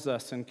transforms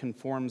us and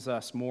conforms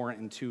us more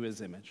into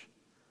his image.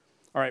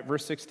 All right,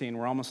 verse 16,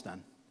 we're almost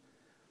done.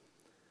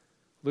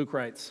 Luke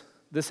writes,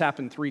 this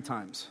happened 3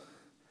 times,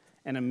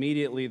 and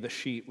immediately the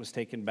sheet was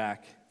taken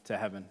back to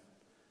heaven.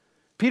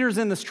 Peter's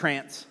in this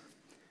trance.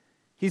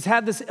 He's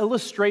had this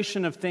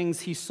illustration of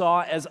things he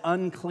saw as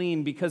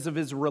unclean because of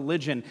his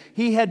religion.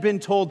 He had been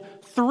told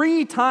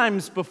 3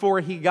 times before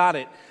he got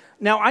it.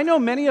 Now, I know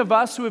many of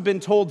us who have been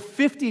told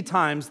 50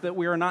 times that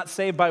we are not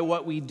saved by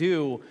what we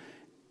do,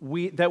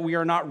 that we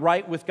are not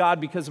right with God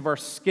because of our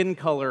skin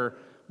color,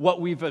 what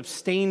we've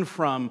abstained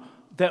from,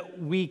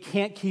 that we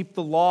can't keep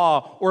the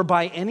law, or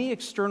by any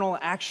external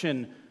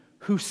action,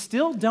 who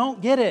still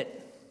don't get it.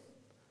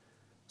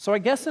 So I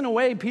guess in a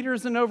way,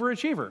 Peter's an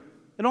overachiever.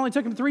 It only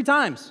took him 3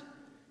 times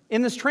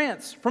in this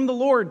trance from the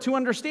Lord to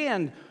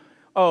understand.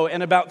 Oh,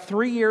 and about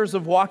 3 years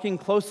of walking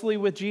closely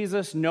with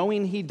Jesus,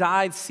 knowing he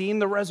died, seeing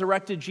the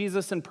resurrected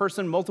Jesus in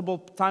person multiple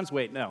times.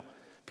 Wait, no.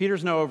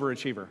 Peter's no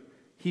overachiever.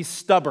 He's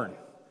stubborn,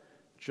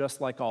 just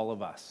like all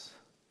of us.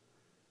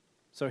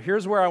 So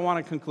here's where I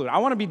want to conclude. I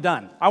want to be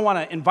done. I want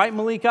to invite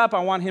Malik up. I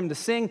want him to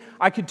sing.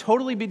 I could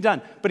totally be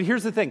done. But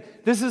here's the thing.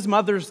 This is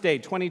Mother's Day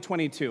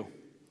 2022.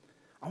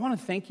 I want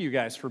to thank you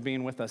guys for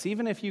being with us.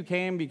 Even if you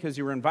came because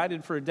you were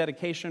invited for a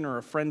dedication or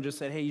a friend just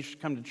said, hey, you should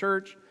come to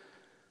church.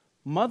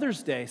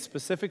 Mother's Day,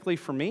 specifically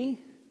for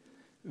me,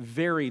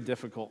 very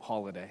difficult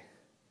holiday.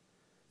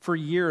 For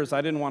years,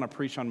 I didn't want to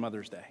preach on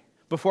Mother's Day.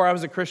 Before I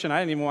was a Christian, I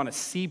didn't even want to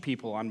see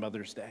people on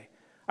Mother's Day.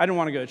 I didn't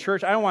want to go to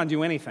church. I didn't want to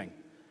do anything.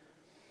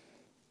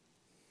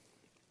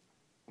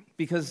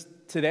 Because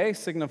today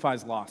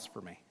signifies loss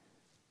for me.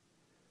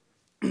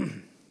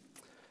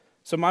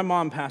 So my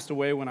mom passed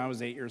away when I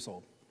was 8 years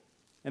old.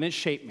 And it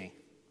shaped me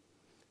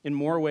in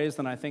more ways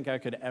than I think I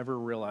could ever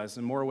realize,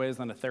 in more ways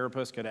than a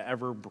therapist could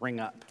ever bring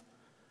up.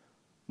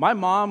 My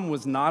mom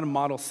was not a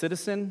model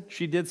citizen.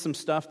 She did some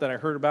stuff that I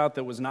heard about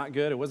that was not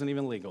good. It wasn't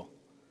even legal.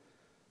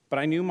 But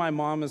I knew my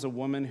mom as a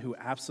woman who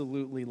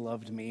absolutely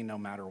loved me no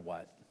matter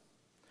what.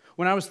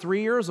 When I was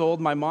 3 years old,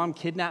 my mom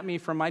kidnapped me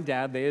from my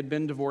dad. They had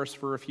been divorced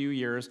for a few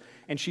years,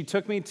 and she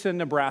took me to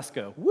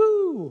Nebraska.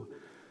 Woo!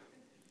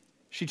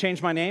 She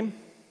changed my name.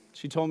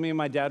 She told me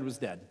my dad was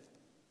dead.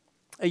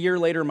 A year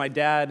later, my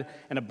dad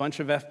and a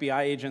bunch of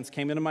FBI agents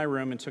came into my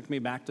room and took me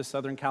back to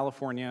Southern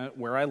California,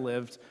 where I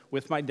lived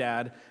with my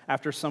dad,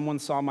 after someone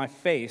saw my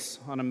face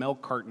on a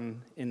milk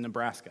carton in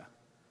Nebraska.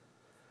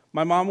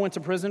 My mom went to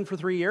prison for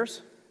 3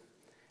 years,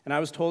 and I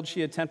was told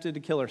she attempted to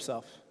kill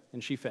herself,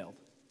 and she failed.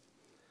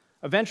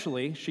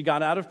 Eventually, she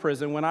got out of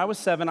prison. When I was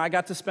 7, I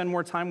got to spend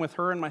more time with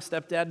her and my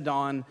stepdad,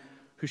 Don,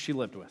 who she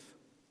lived with.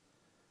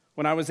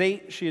 When I was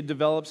 8, she had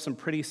developed some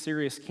pretty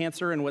serious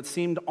cancer, and what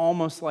seemed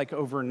almost like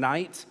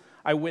overnight,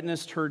 I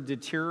witnessed her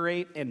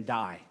deteriorate and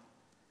die.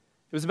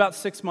 It was about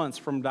 6 months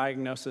from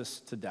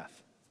diagnosis to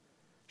death.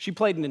 She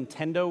played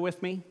Nintendo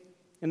with me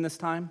in this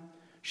time.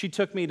 She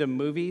took me to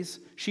movies.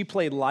 She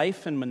played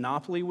Life and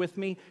Monopoly with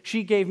me.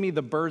 She gave me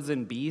the birds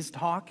and bees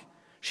talk.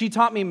 She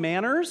taught me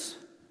manners.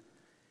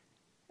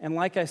 And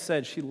like I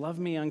said, she loved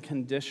me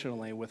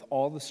unconditionally with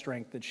all the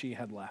strength that she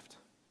had left.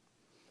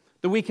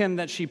 The weekend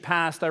that she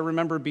passed, I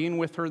remember being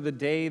with her the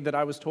day that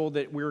I was told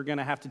that we were going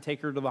to have to take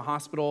her to the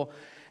hospital.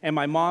 And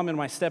my mom and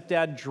my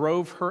stepdad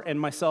drove her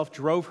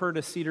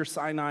to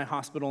Cedars-Sinai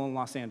Hospital in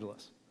Los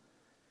Angeles.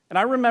 And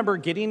I remember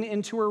getting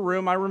into her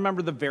room. I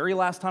remember the very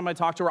last time I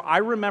talked to her. I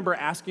remember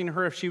asking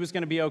her if she was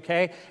going to be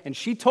okay. And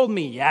she told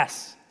me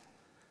yes.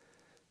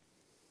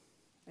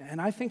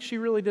 And I think she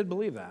really did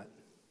believe that.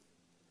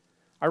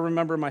 I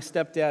remember my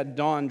stepdad,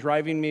 Don,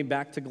 driving me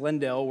back to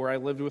Glendale, where I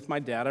lived with my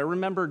dad. I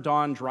remember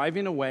Don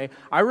driving away.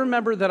 I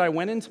remember that I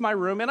went into my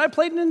room and I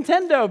played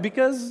Nintendo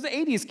because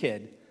 80s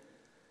kid.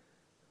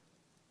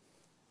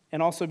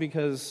 And also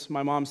because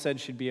my mom said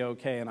she'd be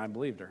okay and I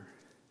believed her.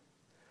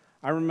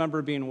 I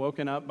remember being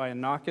woken up by a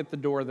knock at the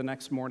door the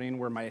next morning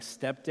where my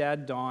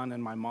stepdad, Don,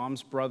 and my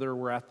mom's brother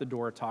were at the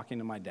door talking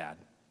to my dad.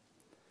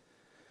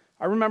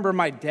 I remember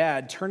my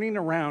dad turning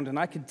around and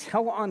I could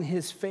tell on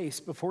his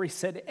face before he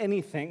said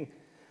anything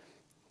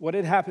what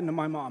had happened to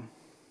my mom.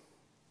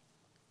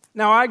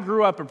 Now, I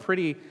grew up a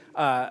pretty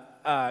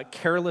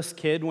careless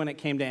kid when it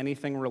came to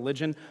anything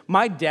religion.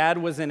 My dad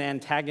was an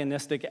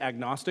antagonistic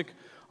agnostic.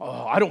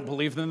 Oh, I don't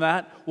believe in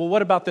that. Well,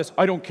 what about this?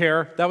 I don't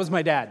care. That was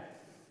my dad.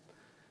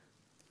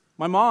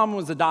 My mom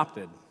was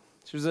adopted.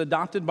 She was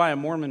adopted by a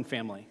Mormon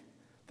family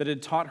that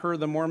had taught her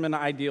the Mormon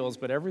ideals,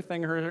 but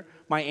everything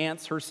my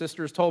aunts, her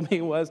sisters told me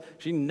was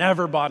she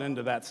never bought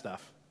into that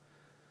stuff.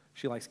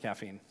 She likes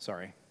caffeine.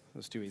 Sorry, it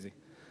was too easy.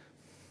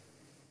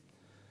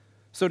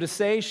 So to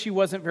say she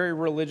wasn't very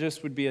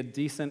religious would be a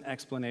decent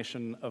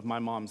explanation of my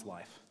mom's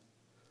life.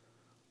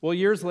 Well,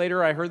 years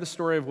later, I heard the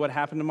story of what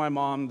happened to my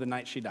mom the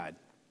night she died.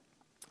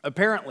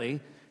 Apparently,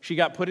 she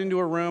got put into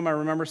a room. I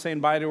remember saying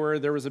bye to her.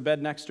 There was a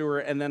bed next to her.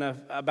 And then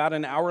about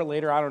an hour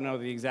later, I don't know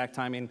the exact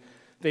timing,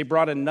 they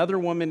brought another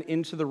woman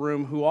into the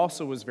room who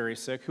also was very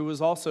sick, who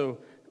was also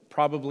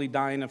probably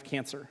dying of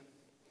cancer.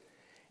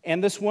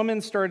 And this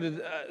woman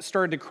started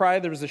to cry.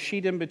 There was a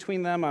sheet in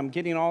between them. I'm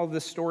getting all of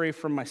this story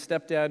from my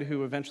stepdad,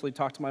 who eventually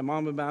talked to my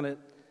mom about it.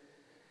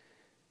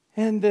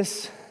 And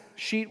this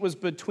sheet was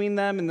between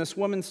them, and this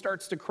woman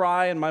starts to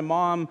cry, and my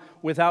mom,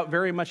 without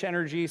very much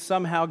energy,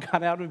 somehow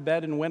got out of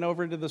bed and went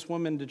over to this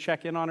woman to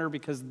check in on her,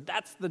 because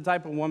that's the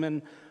type of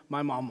woman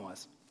my mom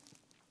was.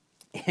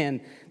 And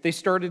they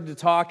started to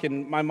talk,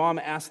 and my mom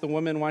asked the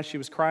woman why she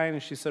was crying,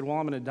 and she said, well,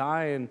 I'm going to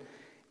die,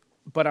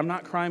 but I'm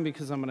not crying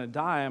because I'm going to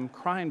die. I'm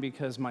crying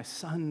because my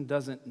son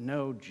doesn't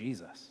know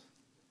Jesus.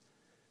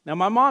 Now,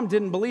 my mom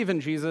didn't believe in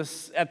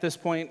Jesus at this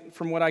point,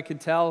 from what I could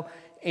tell,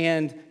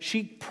 and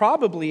she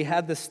probably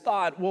had this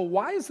thought, well,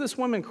 why is this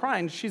woman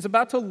crying? She's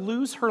about to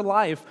lose her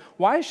life.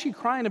 Why is she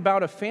crying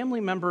about a family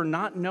member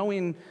not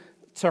knowing,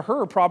 to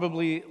her,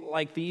 probably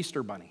like the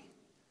Easter Bunny?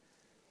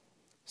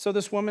 So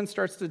this woman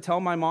starts to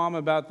tell my mom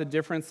about the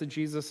difference that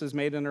Jesus has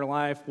made in her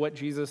life, what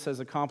Jesus has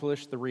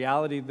accomplished, the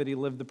reality that he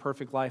lived the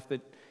perfect life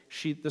that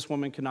this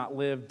woman could not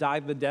live,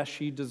 died the death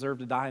she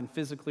deserved to die, and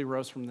physically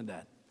rose from the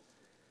dead.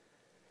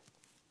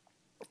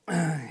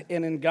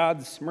 And in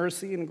God's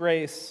mercy and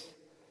grace,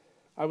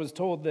 I was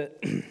told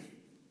that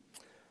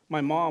my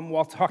mom,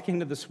 while talking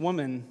to this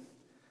woman,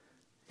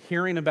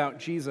 hearing about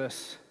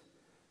Jesus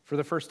for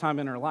the first time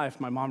in her life,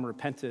 my mom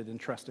repented and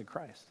trusted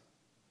Christ.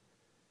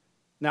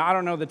 Now, I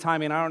don't know the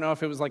timing. I don't know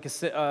if it was like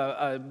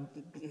a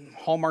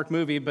Hallmark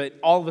movie, but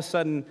all of a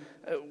sudden,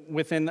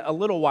 within a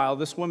little while,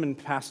 this woman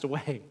passed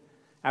away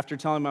after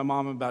telling my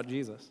mom about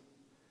Jesus.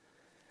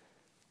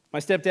 My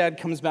stepdad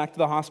comes back to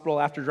the hospital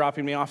after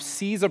dropping me off,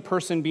 sees a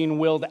person being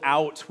wheeled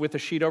out with a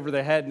sheet over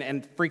their head,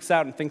 and freaks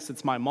out and thinks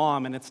it's my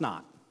mom, and it's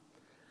not.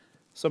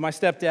 So my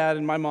stepdad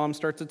and my mom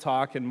start to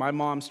talk, and my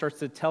mom starts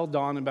to tell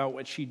Dawn about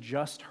what she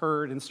just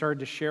heard and started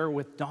to share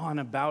with Dawn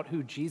about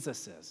who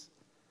Jesus is.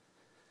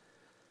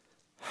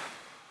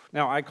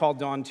 Now, I call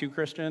Dawn too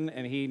Christian,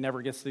 and he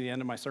never gets to the end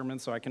of my sermon,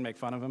 so I can make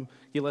fun of him.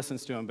 He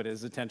listens to him, but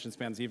his attention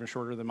span's even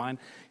shorter than mine.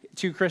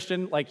 Too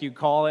Christian, like you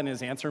call in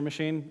his answer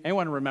machine.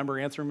 Anyone remember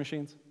answer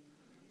machines?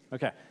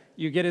 Okay.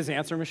 You get his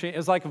answer machine. It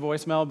was like a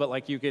voicemail, but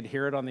like you could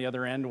hear it on the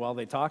other end while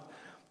they talked.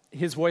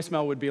 his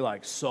voicemail would be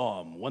like,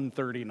 Psalm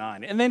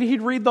 139. And then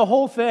he'd read the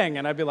whole thing,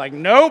 and I'd be like,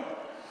 nope.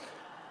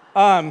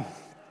 But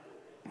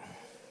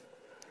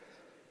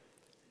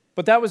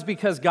that was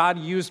because God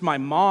used my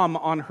mom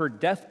on her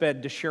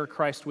deathbed to share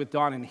Christ with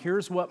Dawn. And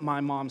here's what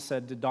my mom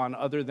said to Dawn,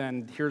 other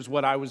than here's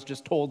what I was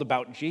just told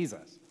about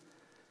Jesus.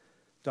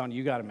 Dawn,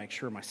 you got to make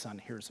sure my son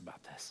hears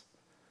about this.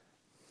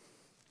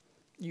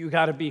 You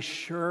got to be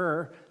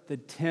sure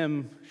that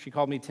Tim, she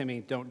called me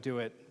Timmy, don't do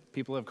it.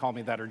 People have called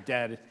me that are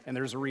dead, and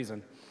there's a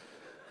reason.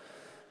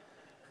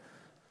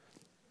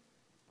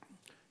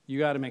 You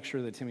got to make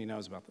sure that Timmy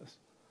knows about this.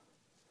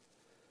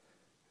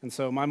 And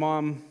so my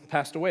mom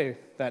passed away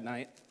that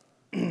night.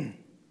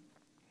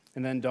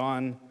 And then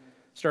Dawn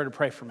started to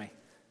pray for me.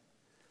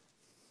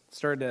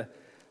 Started to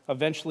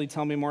eventually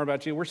tell me more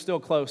about you. We're still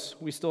close.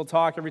 We still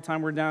talk every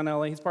time we're down in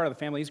LA. He's part of the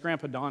family. He's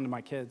Grandpa Don to my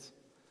kids.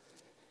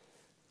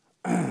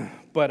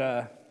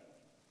 But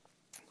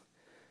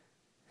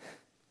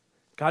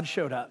God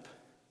showed up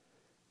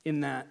in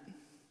that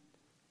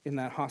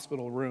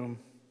hospital room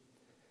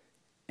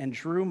and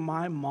drew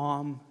my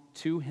mom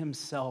to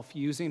himself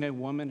using a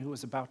woman who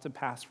was about to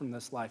pass from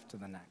this life to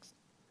the next.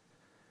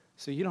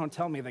 So you don't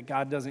tell me that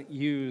God doesn't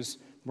use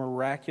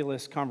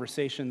miraculous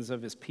conversations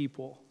of his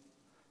people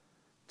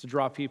to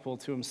draw people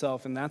to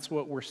himself. And that's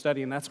what we're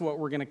studying. That's what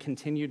we're going to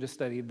continue to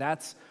study.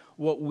 That's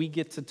what we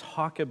get to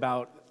talk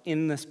about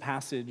in this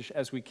passage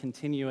as we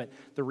continue it.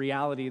 The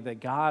reality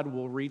that God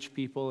will reach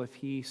people if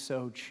he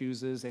so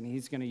chooses, and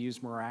he's going to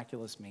use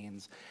miraculous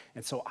means.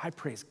 And so I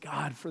praise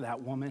God for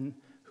that woman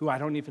who I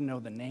don't even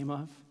know the name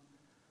of.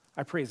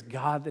 I praise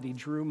God that he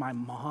drew my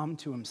mom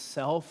to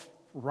himself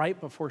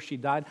right before she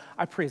died.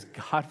 I praise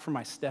God for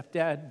my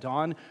stepdad,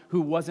 Don,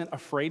 who wasn't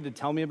afraid to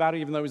tell me about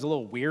it, even though it was a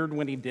little weird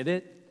when he did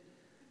it.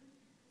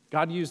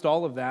 God used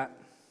all of that,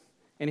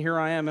 and here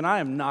I am, and I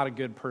am not a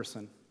good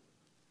person.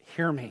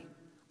 Hear me.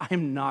 I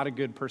am not a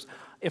good person.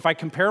 If I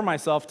compare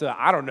myself to,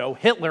 I don't know,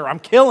 Hitler, I'm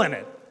killing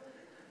it.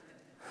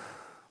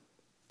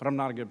 But I'm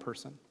not a good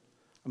person.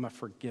 I'm a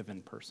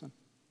forgiven person.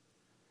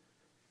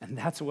 And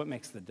that's what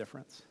makes the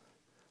difference.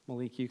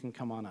 Malik, you can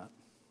come on up.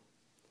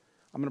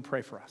 I'm going to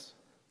pray for us.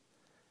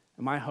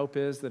 And my hope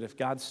is that if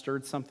God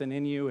stirred something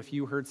in you, if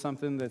you heard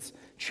something that's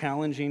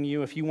challenging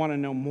you, if you want to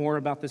know more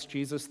about this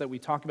Jesus that we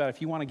talk about,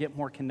 if you want to get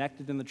more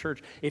connected in the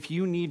church, if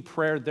you need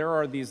prayer, there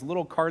are these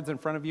little cards in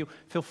front of you.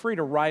 Feel free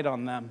to write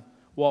on them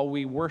while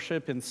we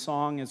worship in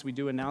song as we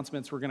do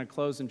announcements. We're going to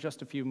close in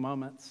just a few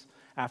moments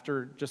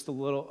after just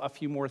a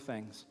few more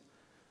things.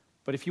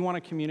 But if you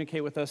want to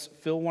communicate with us,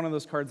 fill one of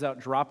those cards out,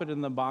 drop it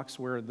in the box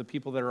where the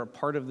people that are a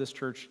part of this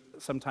church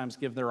sometimes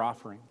give their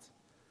offerings.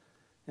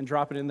 And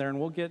drop it in there, and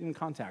we'll get in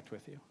contact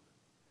with you.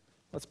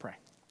 Let's pray.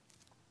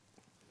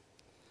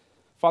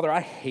 Father, I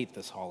hate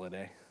this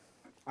holiday.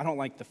 I don't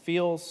like the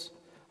feels.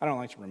 I don't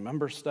like to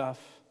remember stuff.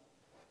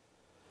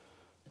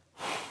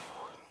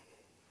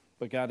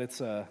 But God,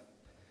 it's a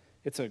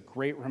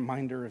great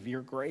reminder of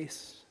your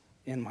grace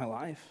in my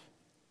life.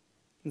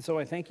 And so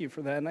I thank you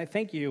for that, and I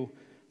thank you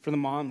for the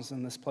moms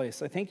in this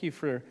place. I thank you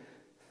for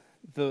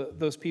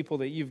those people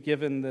that you've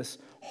given this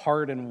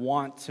heart and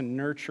want to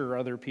nurture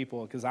other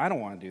people, because I don't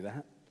want to do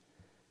that.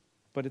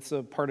 But it's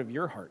a part of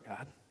your heart,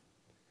 God.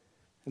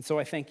 And so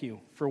I thank you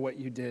for what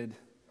you did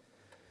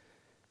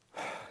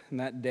in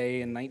that day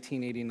in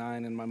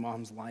 1989 in my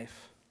mom's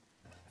life.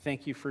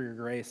 Thank you for your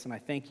grace, and I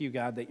thank you,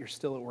 God, that you're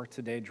still at work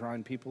today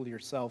drawing people to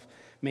yourself.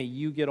 May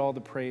you get all the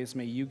praise.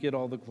 May you get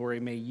all the glory.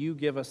 May you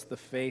give us the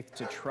faith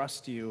to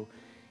trust you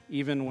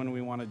even when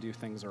we want to do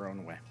things our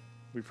own way.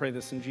 We pray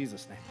this in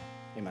Jesus' name.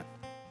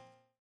 Amen.